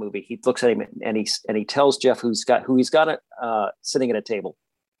 35 movie, he looks at him and he tells Jeff who he's got sitting at a table,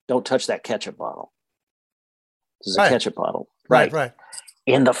 don't touch that ketchup bottle. This is a ketchup bottle. Right.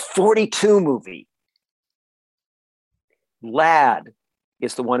 In the 42 movie, Ladd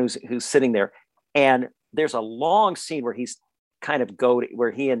is the one who's sitting there, and there's a long scene where he's kind of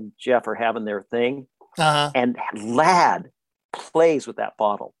where he and Jeff are having their thing, and Ladd plays with that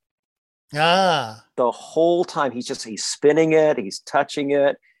bottle. The whole time he's spinning it, he's touching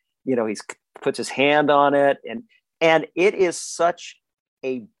it, he puts his hand on it, and And it is such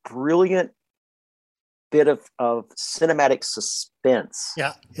a brilliant bit of cinematic suspense.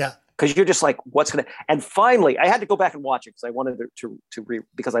 Yeah, yeah. Because you're just like, what's going to, and finally, I had to go back and watch it because I wanted to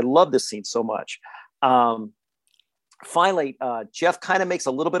because I love this scene so much. Finally, Jeff kind of makes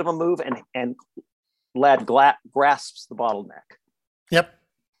a little bit of a move and Ladd grasps the bottleneck. Yep.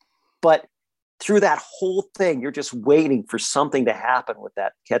 But through that whole thing, you're just waiting for something to happen with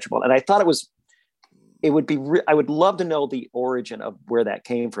that catchable. And I thought I would love to know the origin of where that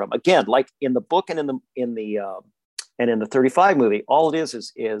came from. Again, like in the book and in the 35 movie, all it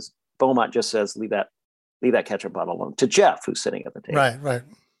is Beaumont just says, leave that ketchup bottle alone to Jeff, who's sitting at the table. Right.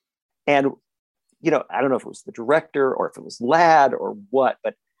 And, I don't know if it was the director or if it was Ladd or what,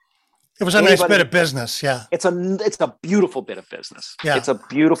 but it was a nice bit of business. Yeah. It's a beautiful bit of business. Yeah. It's a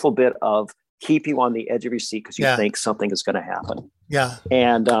beautiful bit of keep you on the edge of your seat because you think something is going to happen. Yeah.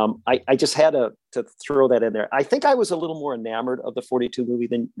 And I just had to throw that in there. I think I was a little more enamored of the 42 movie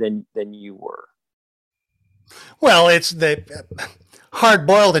than you were. Well, it's the hard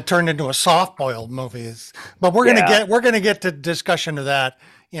boiled. It turned into a soft boiled movie, but we're gonna get to discussion of that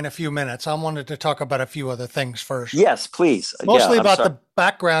in a few minutes. I wanted to talk about a few other things first. Yes, please. Mostly about the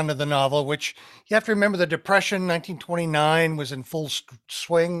background of the novel, which you have to remember. The Depression, 1929, was in full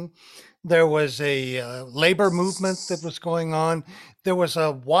swing. There was a labor movement that was going on. There was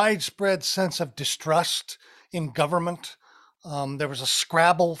a widespread sense of distrust in government. There was a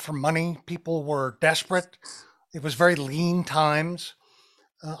scrabble for money. People were desperate. It was very lean times.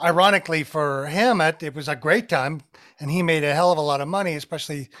 Ironically for Hammett, it was a great time, and he made a hell of a lot of money,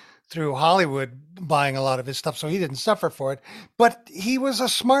 especially through Hollywood buying a lot of his stuff, so he didn't suffer for it. But he was a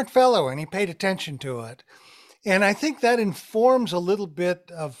smart fellow, and he paid attention to it. And I think that informs a little bit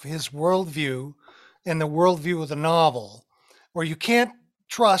of his worldview and the worldview of the novel, where you can't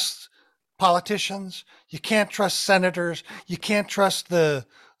trust politicians, you can't trust senators, you can't trust the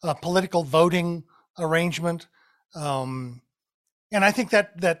political voting arrangement. And I think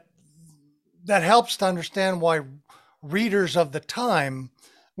that helps to understand why readers of the time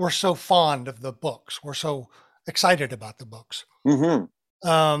were so fond of the books, were so excited about the books.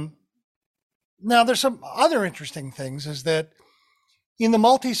 Mm-hmm. Now, there's some other interesting things, is that in the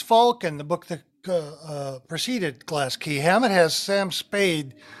Maltese Falcon, the book that preceded Glass Key, Hammett has Sam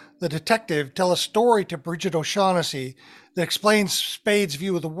Spade, the detective, tell a story to Bridget O'Shaughnessy that explains Spade's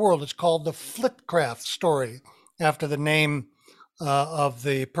view of the world. It's called the Flitcraft story, after the name of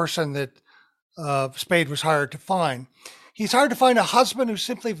the person that Spade was hired to find. He's hired to find a husband who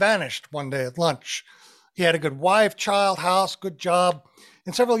simply vanished one day at lunch. He had a good wife, child, house, good job.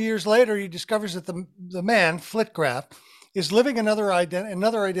 And several years later, he discovers that the man, Flitcraft, is living another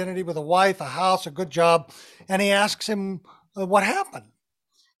identity with a wife, a house, a good job. And he asks him what happened.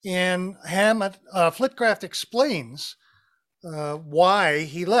 And Flitcraft explains why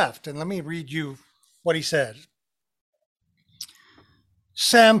he left. And let me read you what he said.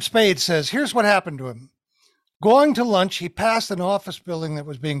 Sam Spade says, here's what happened to him. Going to lunch, he passed an office building that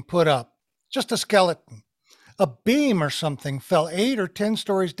was being put up. Just a skeleton. A beam or something fell 8 or 10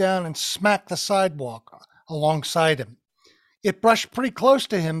 stories down and smacked the sidewalk alongside him. It brushed pretty close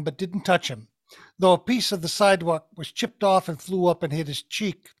to him, but didn't touch him, though a piece of the sidewalk was chipped off and flew up and hit his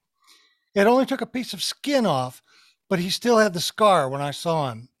cheek. It only took a piece of skin off, but he still had the scar when I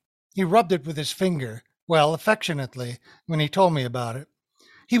saw him. He rubbed it with his finger, well, affectionately, when he told me about it.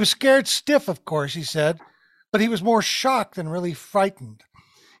 He was scared stiff, of course, he said, but he was more shocked than really frightened.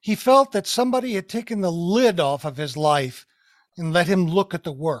 He felt that somebody had taken the lid off of his life and let him look at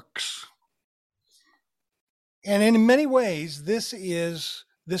the works. And in many ways, this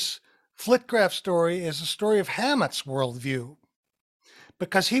Flitcraft story is a story of Hammett's worldview,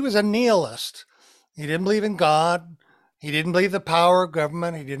 because he was a nihilist. He didn't believe in God. He didn't believe the power of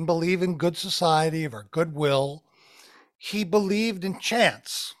government. He didn't believe in good society or goodwill. He believed in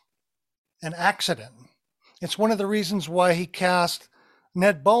chance and accident. It's one of the reasons why he cast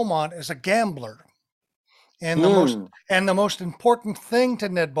Ned Beaumont as a gambler. And the most important thing to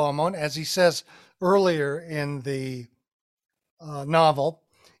Ned Beaumont, as he says earlier in the novel,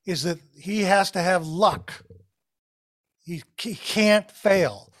 is that he has to have luck. He can't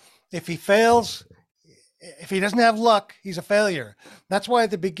fail. If he fails, if he doesn't have luck, he's a failure. That's why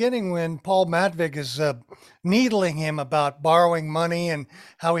at the beginning, when Paul Madvig is needling him about borrowing money and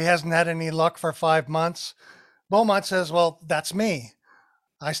how he hasn't had any luck for 5 months, Beaumont says, well, that's me.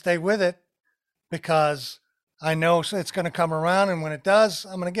 I stay with it because I know it's going to come around, and when it does,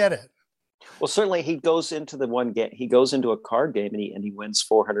 I'm going to get it. Well, certainly he goes into the one game. He goes into a card game and he wins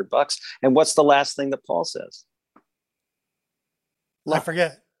 $400. And what's the last thing that Paul says? Luck. I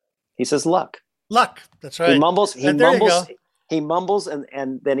forget. He says luck. Luck. That's He right. mumbles. He There you mumbles. go. He mumbles,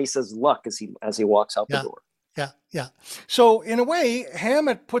 and then he says "luck" as he walks out the Yeah. door. Yeah. Yeah. So in a way,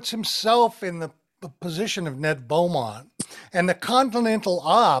 Hammett puts himself in the position of Ned Beaumont, and the Continental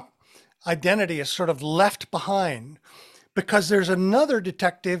Op identity is sort of left behind because there's another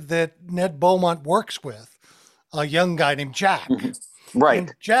detective that Ned Beaumont works with, a young guy named Jack. Right.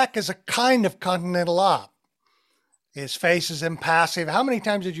 And Jack is a kind of Continental Op. His face is impassive. How many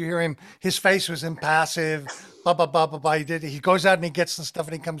times did you hear him? His face was impassive. Blah, blah, blah, blah, blah. He goes out and he gets the stuff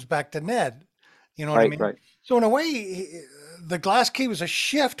and he comes back to Ned. You know what I mean? Right. So in a way, the Glass Key was a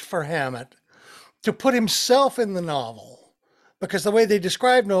shift for Hammett to put himself in the novel. Because the way they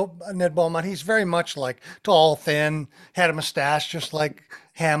describe Ned Beaumont, he's very much like tall, thin, had a mustache, just like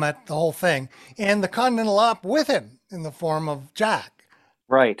Hammett, the whole thing. And the Continental Op with him in the form of Jack,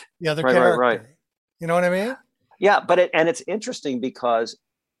 Right. the other Right. character. Right. You know what I mean? Yeah, but it's interesting because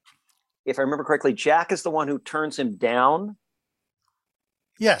if I remember correctly, Jack is the one who turns him down.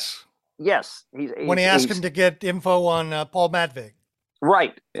 Yes. Yes, When he asked him to get info on Paul Madvig.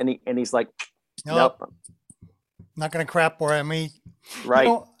 Right, and he's like, nope. Not going to crap where I meet. Right.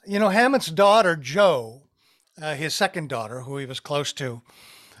 You know, Hammett's daughter, Jo, his second daughter, who he was close to,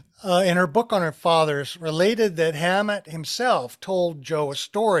 in her book on her father's, related that Hammett himself told Jo a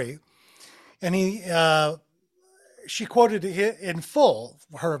story, and she quoted it in full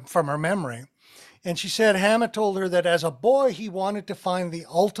from her memory. And she said Hammett told her that as a boy, he wanted to find the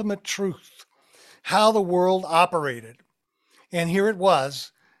ultimate truth, how the world operated. And here it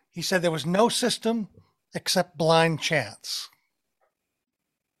was. He said there was no system except blind chance.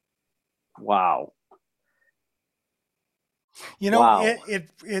 Wow. You know, wow.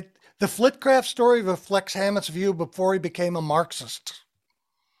 The Flitcraft story reflects Hammett's view before he became a Marxist.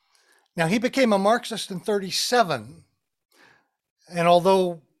 Now, he became a Marxist in 1937. And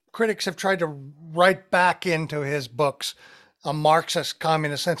although critics have tried to write back into his books a Marxist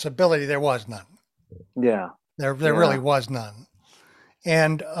communist sensibility, there was none. Yeah. There really was none.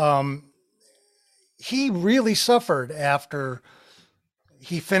 And he really suffered after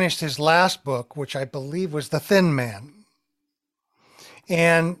he finished his last book, which I believe was The Thin Man.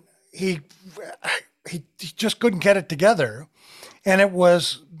 And he just couldn't get it together. And it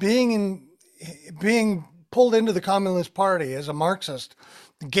was being pulled into the Communist Party as a Marxist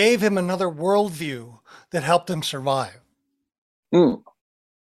gave him another worldview that helped him survive.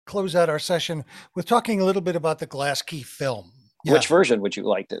 Close out our session with talking a little bit about the Glass Key film. Yeah. Which version would you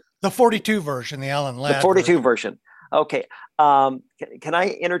like it? The 42 version, the Alan Ladd. The 42 version. Okay. Can I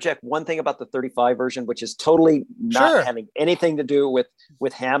interject one thing about the 35 version, which is totally not having anything to do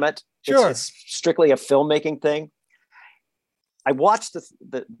with Hammett? Sure. It's strictly a filmmaking thing. I watched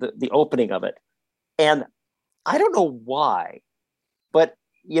the opening of it, and I don't know why, but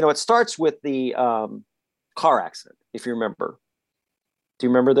it starts with the car accident. If you remember, do you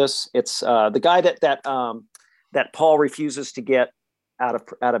remember this? It's the guy that Paul refuses to get out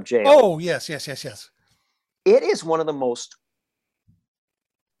of jail. Oh, yes. It is one of the most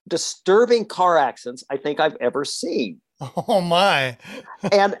disturbing car accidents I think I've ever seen. Oh my!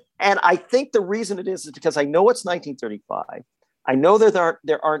 and I think the reason it is because I know it's 1935. I know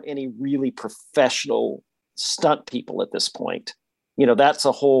there aren't any really professional stunt people at this point. That's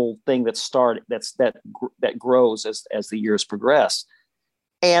a whole thing that grows as the years progress.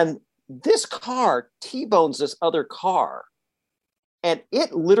 And this car T-bones this other car, and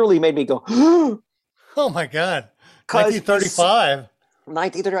it literally made me go, oh my God. 1935.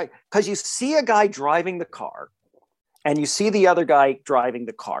 1935. Because you see a guy driving the car and you see the other guy driving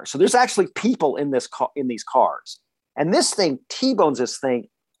the car. So there's actually people in these cars. And this thing T-bones this thing.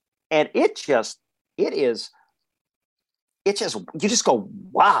 And you just go,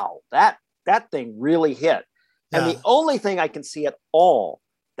 wow, that thing really hit. Yeah. And the only thing I can see at all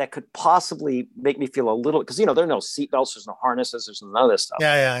that could possibly make me feel a little, because there are no seatbelts, there's no harnesses, there's none of this stuff.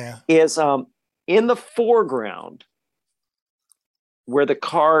 Yeah. Is in the foreground where the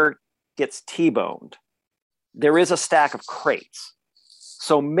car gets T-boned, there is a stack of crates.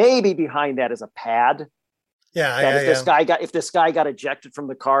 So maybe behind that is a pad. If this guy got ejected from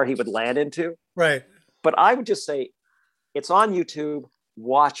the car, he would land into. Right. But I would just say, it's on YouTube.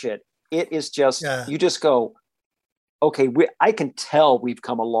 Watch it. It is just you just go, okay. I can tell we've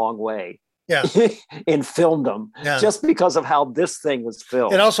come a long way. Yeah. in filmdom, just because of how this thing was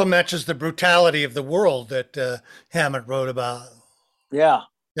filmed. It also matches the brutality of the world that Hammett wrote about. Yeah.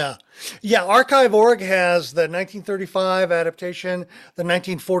 Archive.org has the 1935 adaptation, the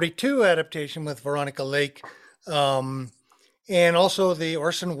 1942 adaptation with Veronica Lake, and and also the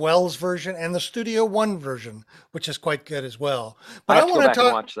Orson Welles version and the Studio One version, which is quite good as well. But I have to go back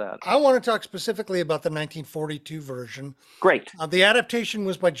and watch that. I want to talk specifically about the 1942 version. Great. The adaptation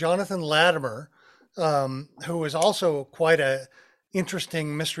was by Jonathan Latimer, who was also quite a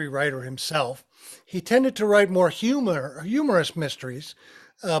interesting mystery writer himself. He tended to write more humorous mysteries,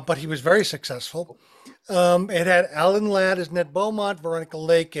 but he was very successful. It had Alan Ladd as Ned Beaumont, Veronica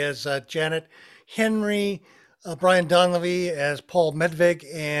Lake as Janet Henry, Brian Donlevy as Paul Medvig,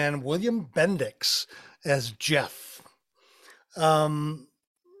 and William Bendix as Jeff.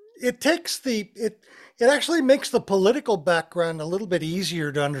 It actually makes the political background a little bit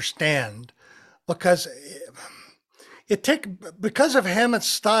easier to understand because because of Hammett's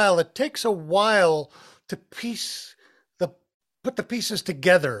style, it takes a while to put the pieces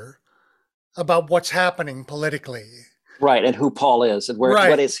together about what's happening politically. Right, and who Paul is, and Right.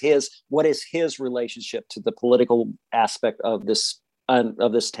 what is his relationship to the political aspect of this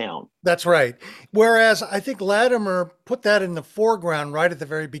town. That's right. Whereas I think Latimer put that in the foreground right at the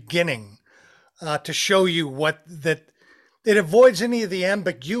very beginning to show you that it avoids any of the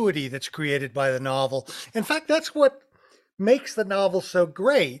ambiguity that's created by the novel. In fact, that's what makes the novel so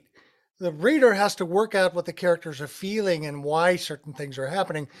great. The reader has to work out what the characters are feeling and why certain things are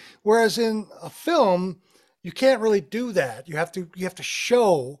happening. Whereas in a film, you can't really do that. You have to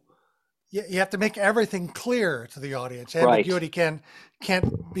show. You have to make everything clear to the audience. Ambiguity can't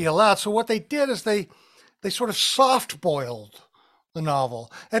be allowed. So what they did is they sort of soft boiled the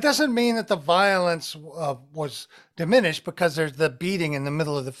novel. It doesn't mean that the violence was diminished, because there's the beating in the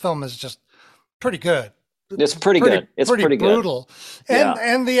middle of the film is just pretty good. It's pretty good. It's pretty brutal. Good.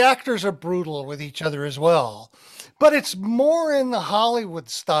 And the actors are brutal with each other as well. But it's more in the Hollywood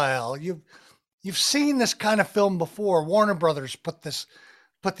style. You've seen this kind of film before. Warner Brothers put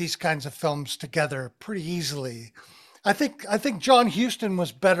these kinds of films together pretty easily. I think John Huston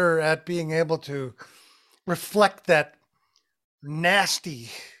was better at being able to reflect that nasty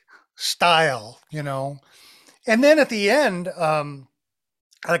style, And then at the end,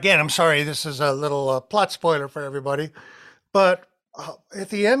 again, I'm sorry, this is a little plot spoiler for everybody, but at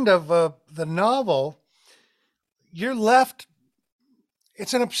the end of the novel, you're left,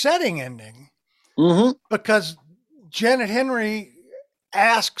 it's an upsetting ending, because Janet Henry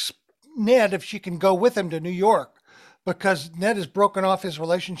asks Ned if she can go with him to New York, because Ned has broken off his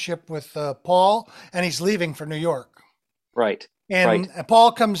relationship with Paul, and he's leaving for New York. Right. And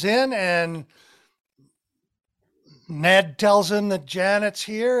Paul comes in, and Ned tells him that Janet's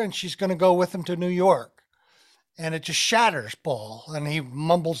here and she's going to go with him to New York. And it just shatters Paul, and he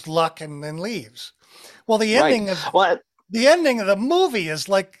mumbles luck and then leaves. Well, the ending of the movie is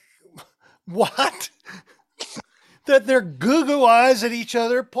like, what? That they're goo-goo eyes at each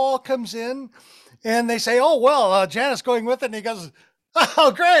other. Paul comes in and they say, oh, well, Janet's going with it. And he goes,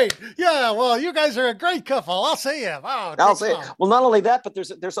 oh, great. Yeah, well, you guys are a great couple. I'll see you. Oh, I'll see. Well, not only that, but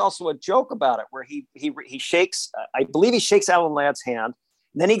there's also a joke about it where he shakes, I believe he shakes Alan Ladd's hand.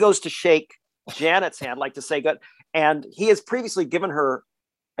 And then he goes to shake Janet's hand, like to say good. And he has previously given her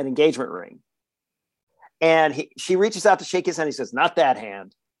an engagement ring. And she reaches out to shake his hand. He says, not that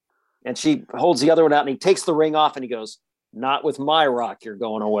hand. And she holds the other one out, and he takes the ring off and he goes, not with my rock, you're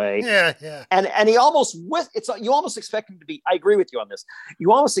going away. Yeah. And he almost, you almost expect him to be, I agree with you on this.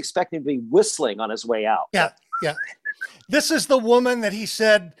 You almost expect him to be whistling on his way out. Yeah. This is the woman that he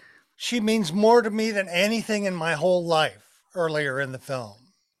said, she means more to me than anything in my whole life, earlier in the film.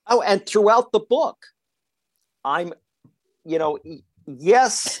 Oh, and throughout the book,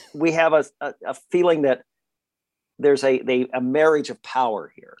 yes, we have a feeling that there's a marriage of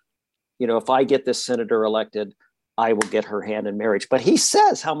power here. If I get this senator elected, I will get her hand in marriage. But he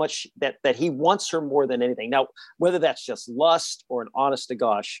says how much that he wants her more than anything. Now, whether that's just lust or an honest to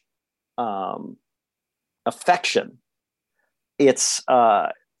gosh affection, it's you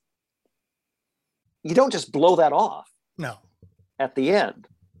don't just blow that off. No. At the end.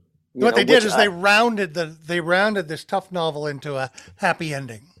 What they did is they rounded this tough novel into a happy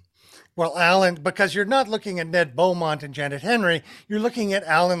ending. Well, Alan, because you're not looking at Ned Beaumont and Janet Henry, you're looking at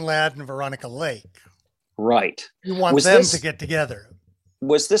Alan Ladd and Veronica Lake. Right. You want them to get together.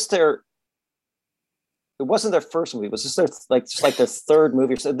 Was this it wasn't their first movie. Was this their their third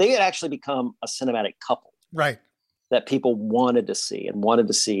movie? So they had actually become a cinematic couple. Right. That people wanted to see.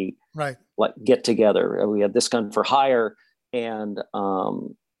 Right. Like get together. We had This Gun for Hire, and I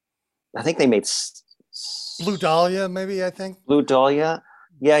think they made Blue Dahlia, maybe, I think. Blue Dahlia.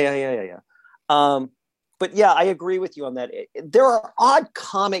 Yeah. But yeah, I agree with you on that. There are odd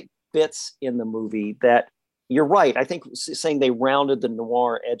comic bits in the movie that you're right. I think saying they rounded the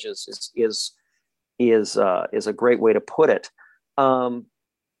noir edges is a great way to put it. um,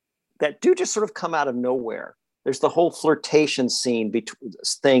 that do just sort of come out of nowhere. There's the whole flirtation scene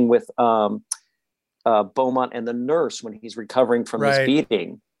thing with Beaumont and the nurse when he's recovering from this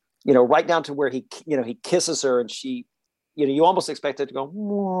beating. Right down to where he kisses her, and she, you almost expect it to go.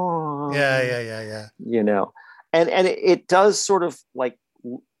 Whoa. Yeah. And it does sort of like,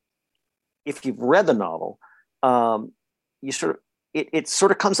 if you've read the novel, you sort of it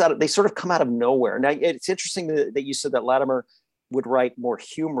sort of comes out of, they sort of come out of nowhere. Now it's interesting that you said that Latimer would write more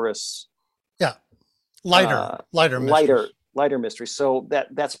humorous, lighter mystery. So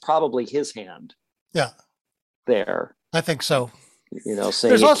that's probably his hand. Yeah, there. I think so.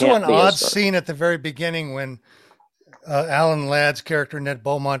 There's also an odd scene at the very beginning when Alan Ladd's character Ned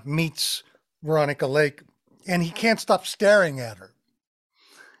Beaumont meets Veronica Lake, and he can't stop staring at her,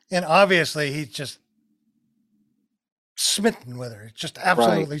 and obviously he's just smitten with her. Just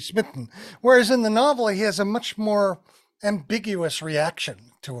absolutely smitten. Whereas in the novel, he has a much more ambiguous reaction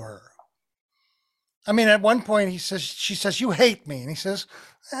to her. I mean, at one point she says, "You hate me," and he says,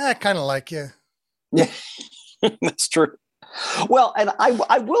 "I kind of like you." Yeah, that's true. Well, and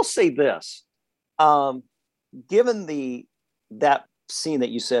I will say this, given that scene that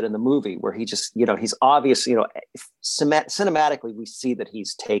you said in the movie where he just, he's obvious, cinematically, we see that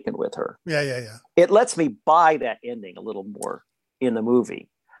he's taken with her. Yeah. It lets me buy that ending a little more in the movie.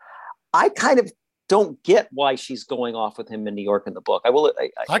 I kind of don't get why she's going off with him in New York in the book.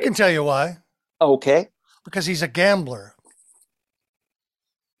 I can tell you why. Okay. Because he's a gambler.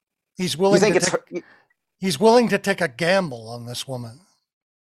 He's willing to take a gamble on this woman.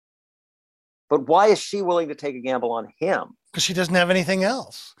 But why is she willing to take a gamble on him? Because she doesn't have anything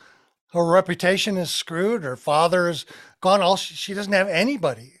else. Her reputation is screwed. Her father is gone. She doesn't have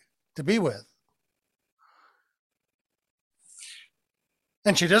anybody to be with.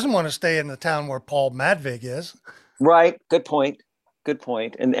 And she doesn't want to stay in the town where Paul Madvig is. Right. Good point. And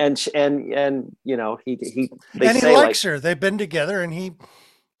he likes her. They've been together, and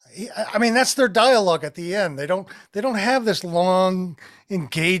I mean, that's their dialogue at the end. They don't have this long,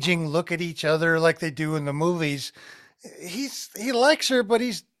 engaging look at each other like they do in the movies. He likes her, but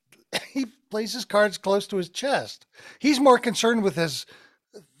he plays his cards close to his chest. He's more concerned with his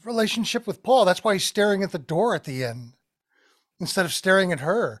relationship with Paul. That's why he's staring at the door at the end instead of staring at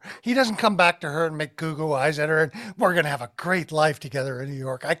her. He doesn't come back to her and make goo-goo eyes at her and we're going to have a great life together in New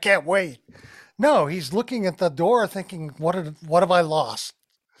York. I can't wait. No, he's looking at the door thinking, what have I lost?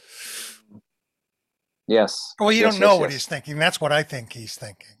 Yes. Well, you don't know what he's thinking. That's what I think he's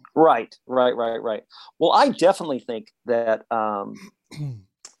thinking. Right. Well, I definitely think that,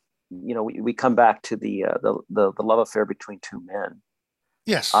 we come back to the love affair between two men.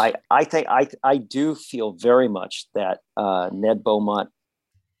 Yes. I think I do feel very much that Ned Beaumont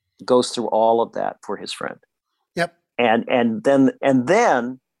goes through all of that for his friend. Yep. And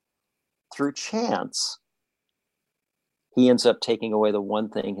then through chance, he ends up taking away the one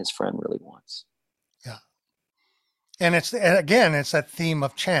thing his friend really wants. Yeah. And it's that theme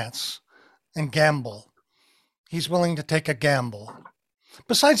of chance and gamble. He's willing to take a gamble.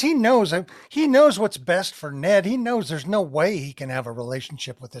 Besides, he knows what's best for Ned. He knows there's no way he can have a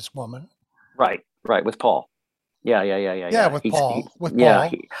relationship with this woman. Right. With Paul. Yeah. Yeah, with Paul. Yeah.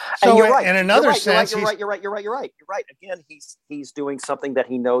 So you're right. In another sense, you're right. Again, he's doing something that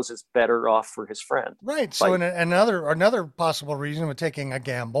he knows is better off for his friend. Right. So another possible reason with taking a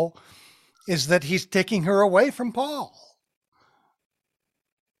gamble is that he's taking her away from Paul.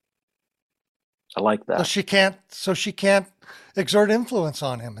 I like that. So she can't exert influence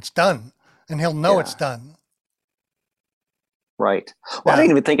on him. It's done, and he'll know it's done. Right. Well, I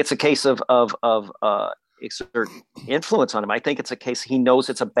don't even think it's a case of exert influence on him. I think it's a case he knows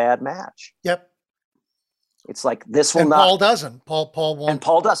it's a bad match. Yep. It's like this will and not. Paul doesn't. Paul won't. And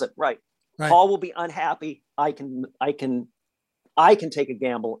Paul doesn't. Right. Paul will be unhappy. I can take a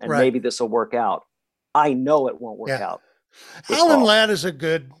gamble, and maybe this will work out. I know it won't work out. Alan Ladd is a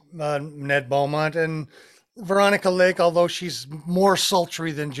good Ned Beaumont, and Veronica Lake, although she's more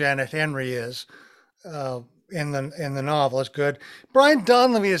sultry than Janet Henry is in the novel, is good. Brian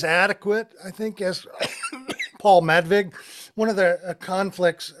Donlevy is adequate, I think, as Paul Madvig. One of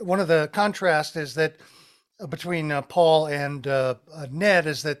the contrasts is that between Paul and Ned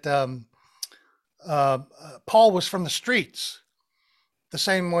is that Paul was from the streets, the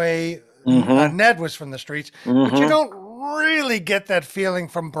same way Ned was from the streets, but you don't really get that feeling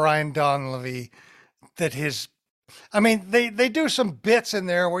from Brian Donlevy that they do some bits in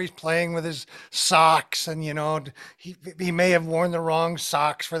there where he's playing with his socks and, he may have worn the wrong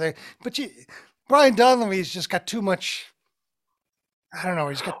socks but Brian Donlevy's just got too much, I don't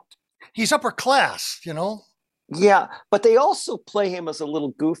know, he's upper class, Yeah, but they also play him as a little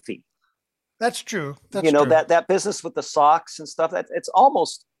goofy. That's true. That's You know, true. that business with the socks and stuff. That it's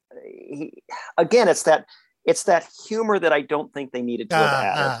almost again, it's that humor that I don't think they needed to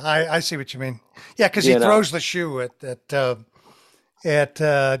have added. I see what you mean. Yeah, because he You know, throws the shoe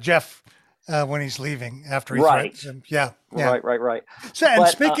at Jeff when he's leaving after he right, threatens him. Yeah, yeah. right. So, and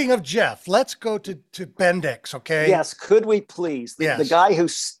But speaking of Jeff, let's go to Bendix, okay? yes, could we please the Yes. guy who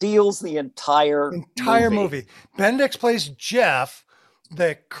steals the entire Movie. Bendix plays Jeff,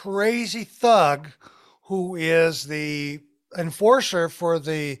 the crazy thug who is the enforcer for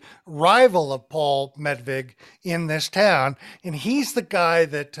the rival of Paul Medvig in this town, and he's the guy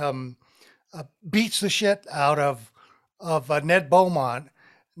that beats the shit out of Ned Beaumont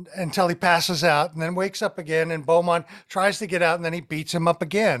until he passes out and then wakes up again, and Beaumont tries to get out and then he beats him up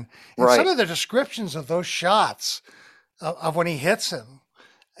again. And Right. some of the descriptions of those shots of when he hits him,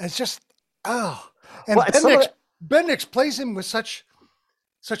 it's just and Well, Bendix plays him with such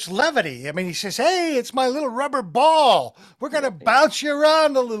levity. I mean, he says, "Hey, it's my little rubber ball. We're gonna bounce you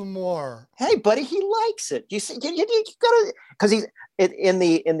around a little more." Hey, buddy, he likes it. You see, you gotta, because he's in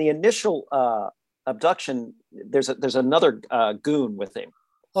the initial abduction. There's another goon with him.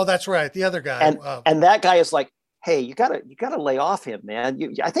 Oh, that's right, the other guy. And that guy is like, "Hey, you gotta lay off him, man.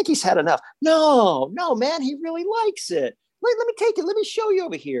 I think he's had enough." No, man, he really likes it. Let me take it. Let me show you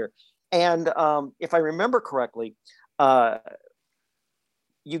over here. And if I remember correctly,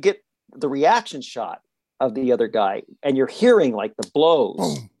 you get the reaction shot of the other guy, and you're hearing like the blows,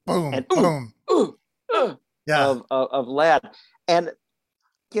 boom, boom, and boom, yeah, of Ladd. And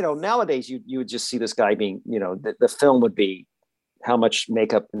nowadays you would just see this guy being, the film would be how much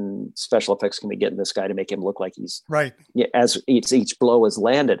makeup and special effects can we get in this guy to make him look like he's right as each blow is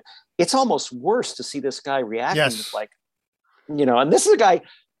landed. It's almost worse to see this guy reacting like, and this is a guy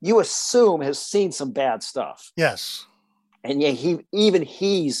you assume has seen some bad stuff. Yes. And yeah,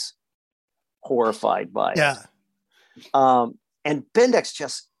 he's horrified by it. Yeah. And Bendix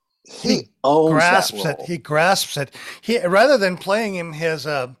just he owns grasps that role. it. He grasps it. He rather than playing him his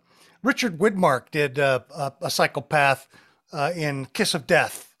Richard Widmark did a psychopath in Kiss of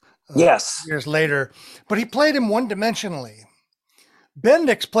Death. Yes. Years later, but he played him one-dimensionally.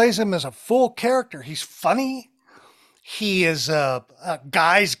 Bendix plays him as a full character. He's funny. He is a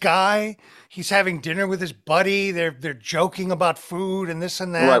guy's guy. He's having dinner with his buddy. They're joking about food and this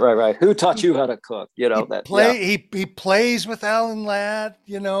and that. Right. Who taught you how to cook? He plays with Alan Ladd.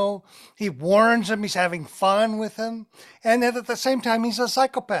 He warns him. He's having fun with him, and at the same time, he's a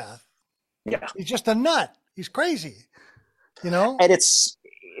psychopath. Yeah, he's just a nut. He's crazy. And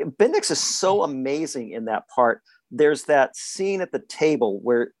Bendix is so amazing in that part. There's that scene at the table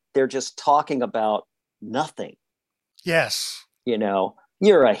where they're just talking about nothing. Yes.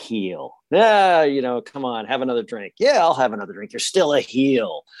 You're a heel. Come on, have another drink. Yeah, I'll have another drink. You're still a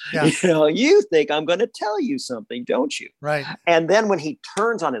heel. Yeah. You think I'm going to tell you something, don't you? Right. And then when he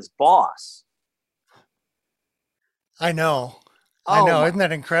turns on his boss. I know. Isn't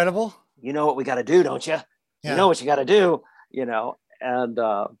that incredible? You know what we got to do, don't you? Yeah. You know what you got to do, and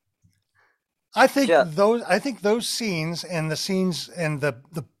I think those scenes and the scenes and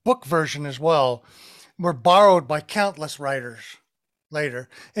the book version as well were borrowed by countless writers later,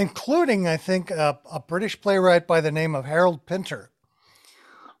 including, I think, a British playwright by the name of Harold Pinter,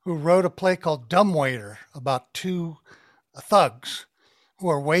 who wrote a play called Dumbwaiter about two thugs who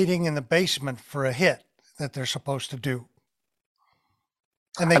are waiting in the basement for a hit that they're supposed to do.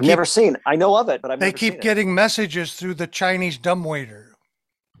 And I've never seen it. I know of it, but they keep getting messages through the Chinese dumbwaiter.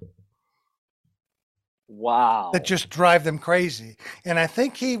 Wow. That just drive them crazy. And I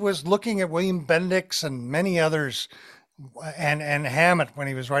think he was looking at William Bendix and many others and Hammett when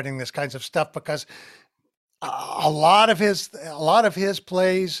he was writing this kinds of stuff, because a lot of his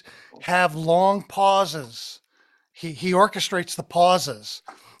plays have long pauses. He orchestrates the pauses,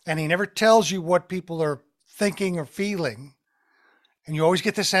 and he never tells you what people are thinking or feeling. And you always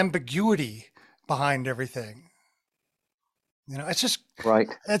get this ambiguity behind everything. It's just right.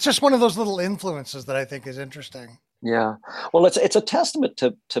 It's just one of those little influences that I think is interesting. Yeah. Well, it's a testament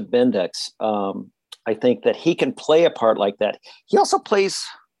to Bendix. I think that he can play a part like that. He also plays.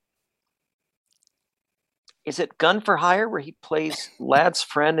 Is it Gun for Hire where he plays Ladd's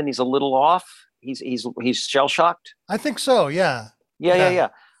friend and he's a little off? He's shell shocked. I think so. Yeah. Yeah.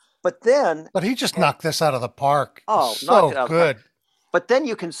 But he just knocked this out of the park. Oh, so good. But then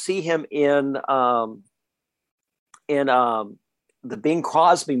you can see him in the Bing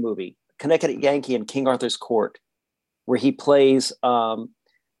Crosby movie, Connecticut Yankee and King Arthur's Court, where he plays the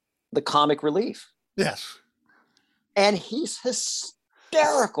comic relief. Yes. And he's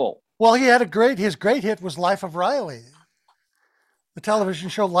hysterical. Well, his great hit was Life of Riley, the television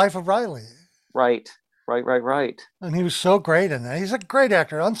show Life of Riley. Right, right. And he was so great in that. He's a great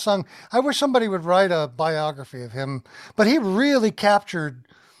actor, unsung. I wish somebody would write a biography of him, but he really captured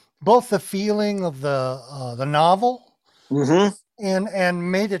both the feeling of the novel Mm-hmm.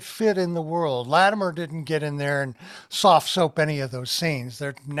 and made it fit in the world. Latimer didn't get in there and soft soap any of those scenes.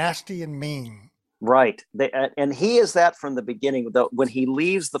 They're nasty and mean. Right. And he is that from the beginning. Though when he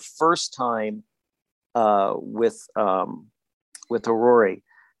leaves the first time with Aurora,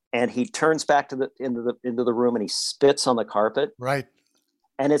 and he turns back to into the room and he spits on the carpet. Right.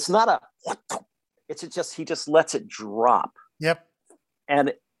 And it's not it's just he just lets it drop. Yep.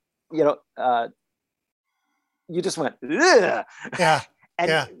 And you just went, ugh. Yeah.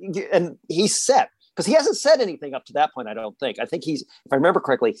 And he's set because he hasn't said anything up to that point. I think if I remember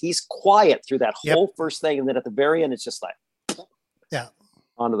correctly, he's quiet through that whole first thing, and then at the very end, it's just like,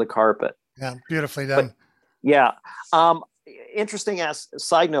 onto the carpet. Yeah, beautifully done. But, yeah. Interesting as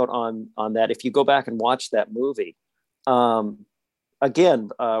side note on that. If you go back and watch that movie, again,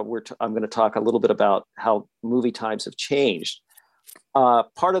 I'm going to talk a little bit about how movie times have changed.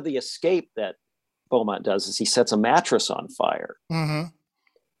 Part of the escape that Beaumont does is he sets a mattress on fire. Mm-hmm.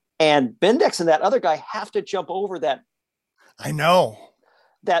 And Bendix and that other guy have to jump over that. I know.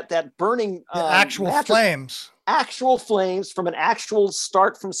 That burning actual flames from an actual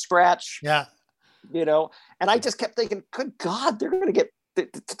start from scratch. Yeah. And I just kept thinking, good God, they're going to get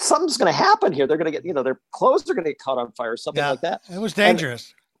something's going to happen here. They're going to get, their clothes are going to get caught on fire, something like that. It was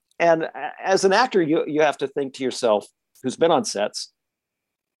dangerous. And as an actor, you have to think to yourself, who's been on sets,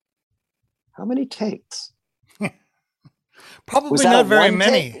 how many takes? Probably not very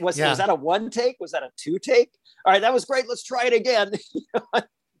many. Was that a one take? Was that a two take? All right, that was great. Let's try it again.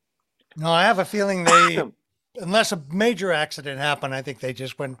 No, I have a feeling they, unless a major accident happened, I think they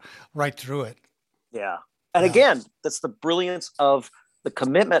just went right through it. Yeah. And again, that's the brilliance of the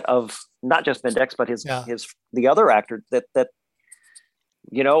commitment of not just Bendix, but the other actor that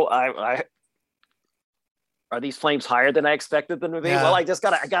I are these flames higher than I expected them to be? Yeah. Well, I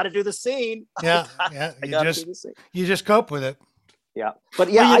got to do the scene. Yeah. You just cope with it. Yeah. But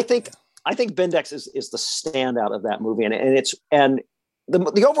I think Bendix is the standout of that movie. And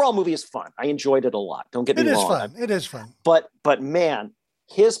the overall movie is fun. I enjoyed it a lot. Don't get me wrong. It is fun. But man,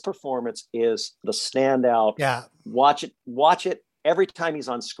 his performance is the standout. Yeah. Watch it. Every time he's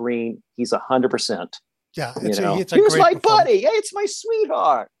on screen, he's 100%. Yeah. Here's my buddy. Hey, it's my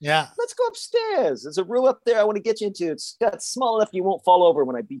sweetheart. Yeah. Let's go upstairs. There's a room up there I want to get you into. It's small enough you won't fall over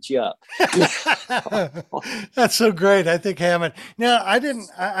when I beat you up. That's so great. I think Hammett. Now,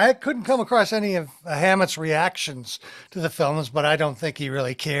 I couldn't come across any of Hammett's reactions to the films, but I don't think he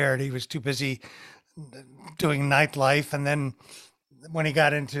really cared. He was too busy doing nightlife. And then when he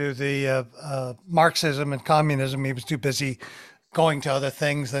got into the Marxism and communism, he was too busy going to other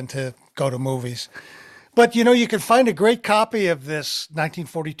things than to go to movies. But, you can find a great copy of this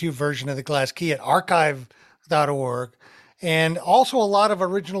 1942 version of The Glass Key at archive.org, and also a lot of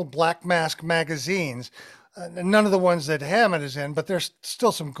original Black Mask magazines. None of the ones that Hammett is in, but there's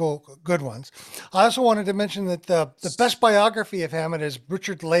still some good ones. I also wanted to mention that the best biography of Hammett is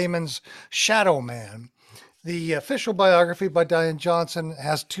Richard Lehman's Shadow Man. The official biography by Diane Johnson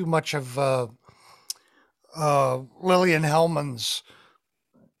has too much of Lillian Hellman's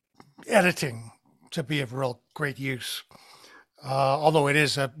editing to be of real great use, although it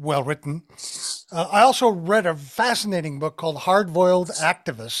is well written. I also read a fascinating book called Hard-Boiled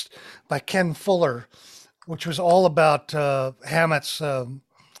Activist by Ken Fuller, which was all about Hammett's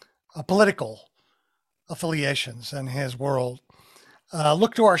political affiliations and his world.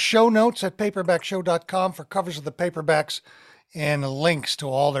 Look to our show notes at paperbackshow.com for covers of the paperbacks and links to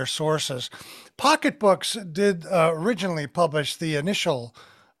all their sources. Pocket Books did originally publish the initial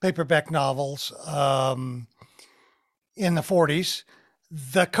paperback novels in the 40s.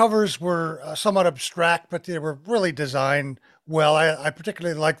 The covers were somewhat abstract, but they were really designed well. I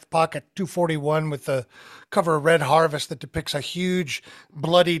particularly liked Pocket 241 with the cover of Red Harvest that depicts a huge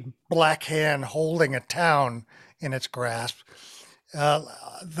bloodied black hand holding a town in its grasp.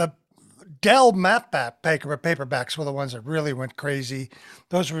 The Dell map paperbacks were the ones that really went crazy.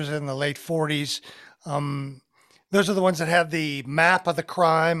 Those were in the late 40s. Those are the ones that have the map of the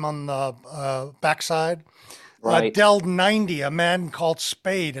crime on the backside. Right. Dell 90, A Man Called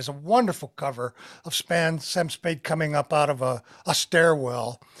Spade, is a wonderful cover of Sam Spade coming up out of a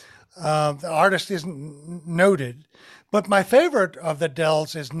stairwell. The artist isn't noted, but my favorite of the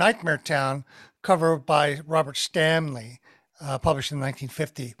Dells is Nightmare Town, cover by Robert Stanley, published in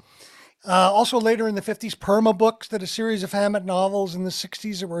 1950. Also later in the 50s, Perma Books did a series of Hammett novels in the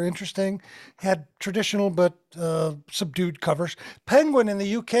 60s that were interesting, had traditional but subdued covers. Penguin in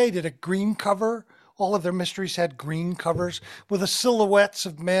the UK did a green cover. All of their mysteries had green covers with the silhouettes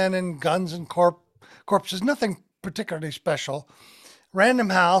of men and guns and corpses, nothing particularly special. Random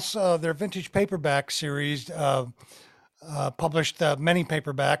House, their vintage paperback series, published many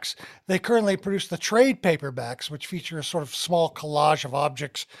paperbacks. They currently produce the trade paperbacks, which feature a sort of small collage of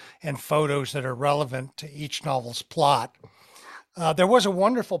objects and photos that are relevant to each novel's plot. There was a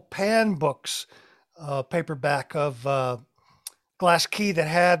wonderful Pan Books paperback of Glass Key that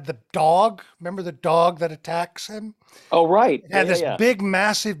had the dog. Remember the dog that attacks him? Oh, right. It had this big,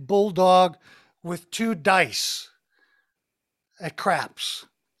 massive bulldog with 2 dice at craps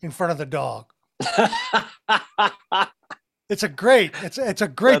in front of the dog. It's a great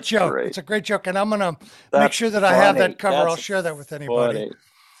joke. Great. It's a great joke, and I'm gonna make sure that I have that cover. I'll share that with anybody.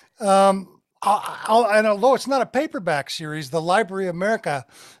 And although it's not a paperback series, the Library of America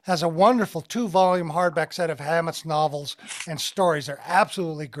has a wonderful 2-volume hardback set of Hammett's novels and stories. They're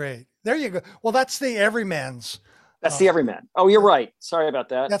absolutely great. There you go. Well, that's the Everyman's. That's the Everyman. Oh, you're right. Sorry about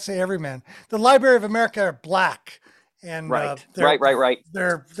that. That's the Everyman. The Library of America are black. And right. They're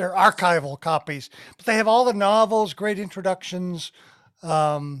Archival copies, but they have all the novels, great introductions.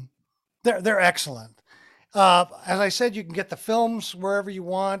 They're excellent. As I said, you can get the films wherever you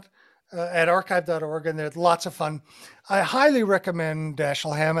want at archive.org, and they're lots of fun. I highly recommend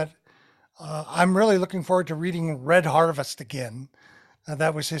Dashiell Hammett. I'm really looking forward to reading Red Harvest again.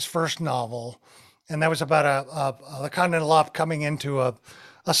 That was his first novel, and that was about the Continental Op coming into a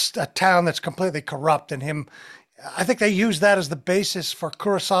town that's completely corrupt, and him. I think they used that as the basis for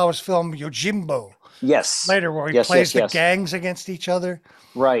Kurosawa's film Yojimbo. Yes. Later, where he plays the gangs against each other.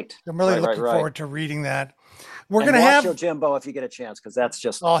 Right. I'm really looking forward to reading that. We're going to have Yojimbo if you get a chance, because that's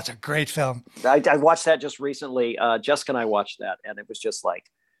just. Oh, it's a great film. I watched that just recently. Jessica and I watched that, and it was just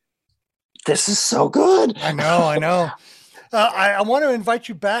like, this is so good. I know. I want to invite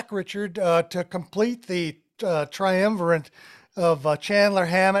you back, Richard, to complete the triumvirate of Chandler,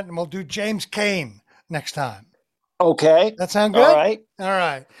 Hammett, and we'll do James Cain next time. Okay. That sound good? All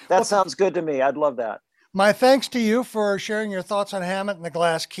right. That sounds good to me. I'd love that. My thanks to you for sharing your thoughts on Hammett and the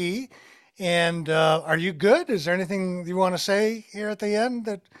Glass Key. And are you good? Is there anything you want to say here at the end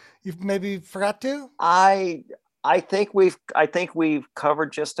that you've maybe forgot to? I think we've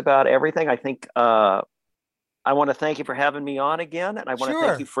covered just about everything. I think I want to thank you for having me on again, and I want to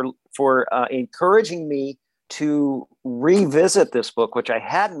thank you for encouraging me to revisit this book, which I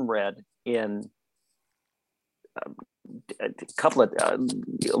hadn't read in a couple of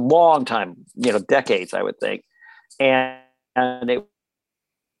long time, decades, I would think, and it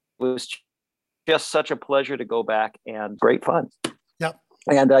was just such a pleasure to go back, and great fun. Yep.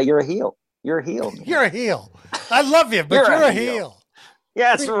 And you're a heel. You're a heel. You're a heel. I love you, but you're a heel.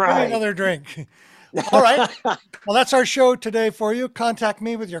 Yeah, that's right. Give me another drink. All right. Well, that's our show today for you. Contact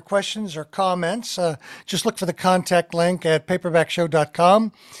me with your questions or comments. Just look for the contact link at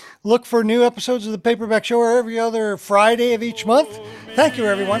paperbackshow.com. Look for new episodes of the Paperback Show every other Friday of each month. Thank you,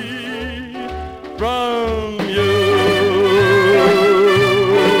 everyone.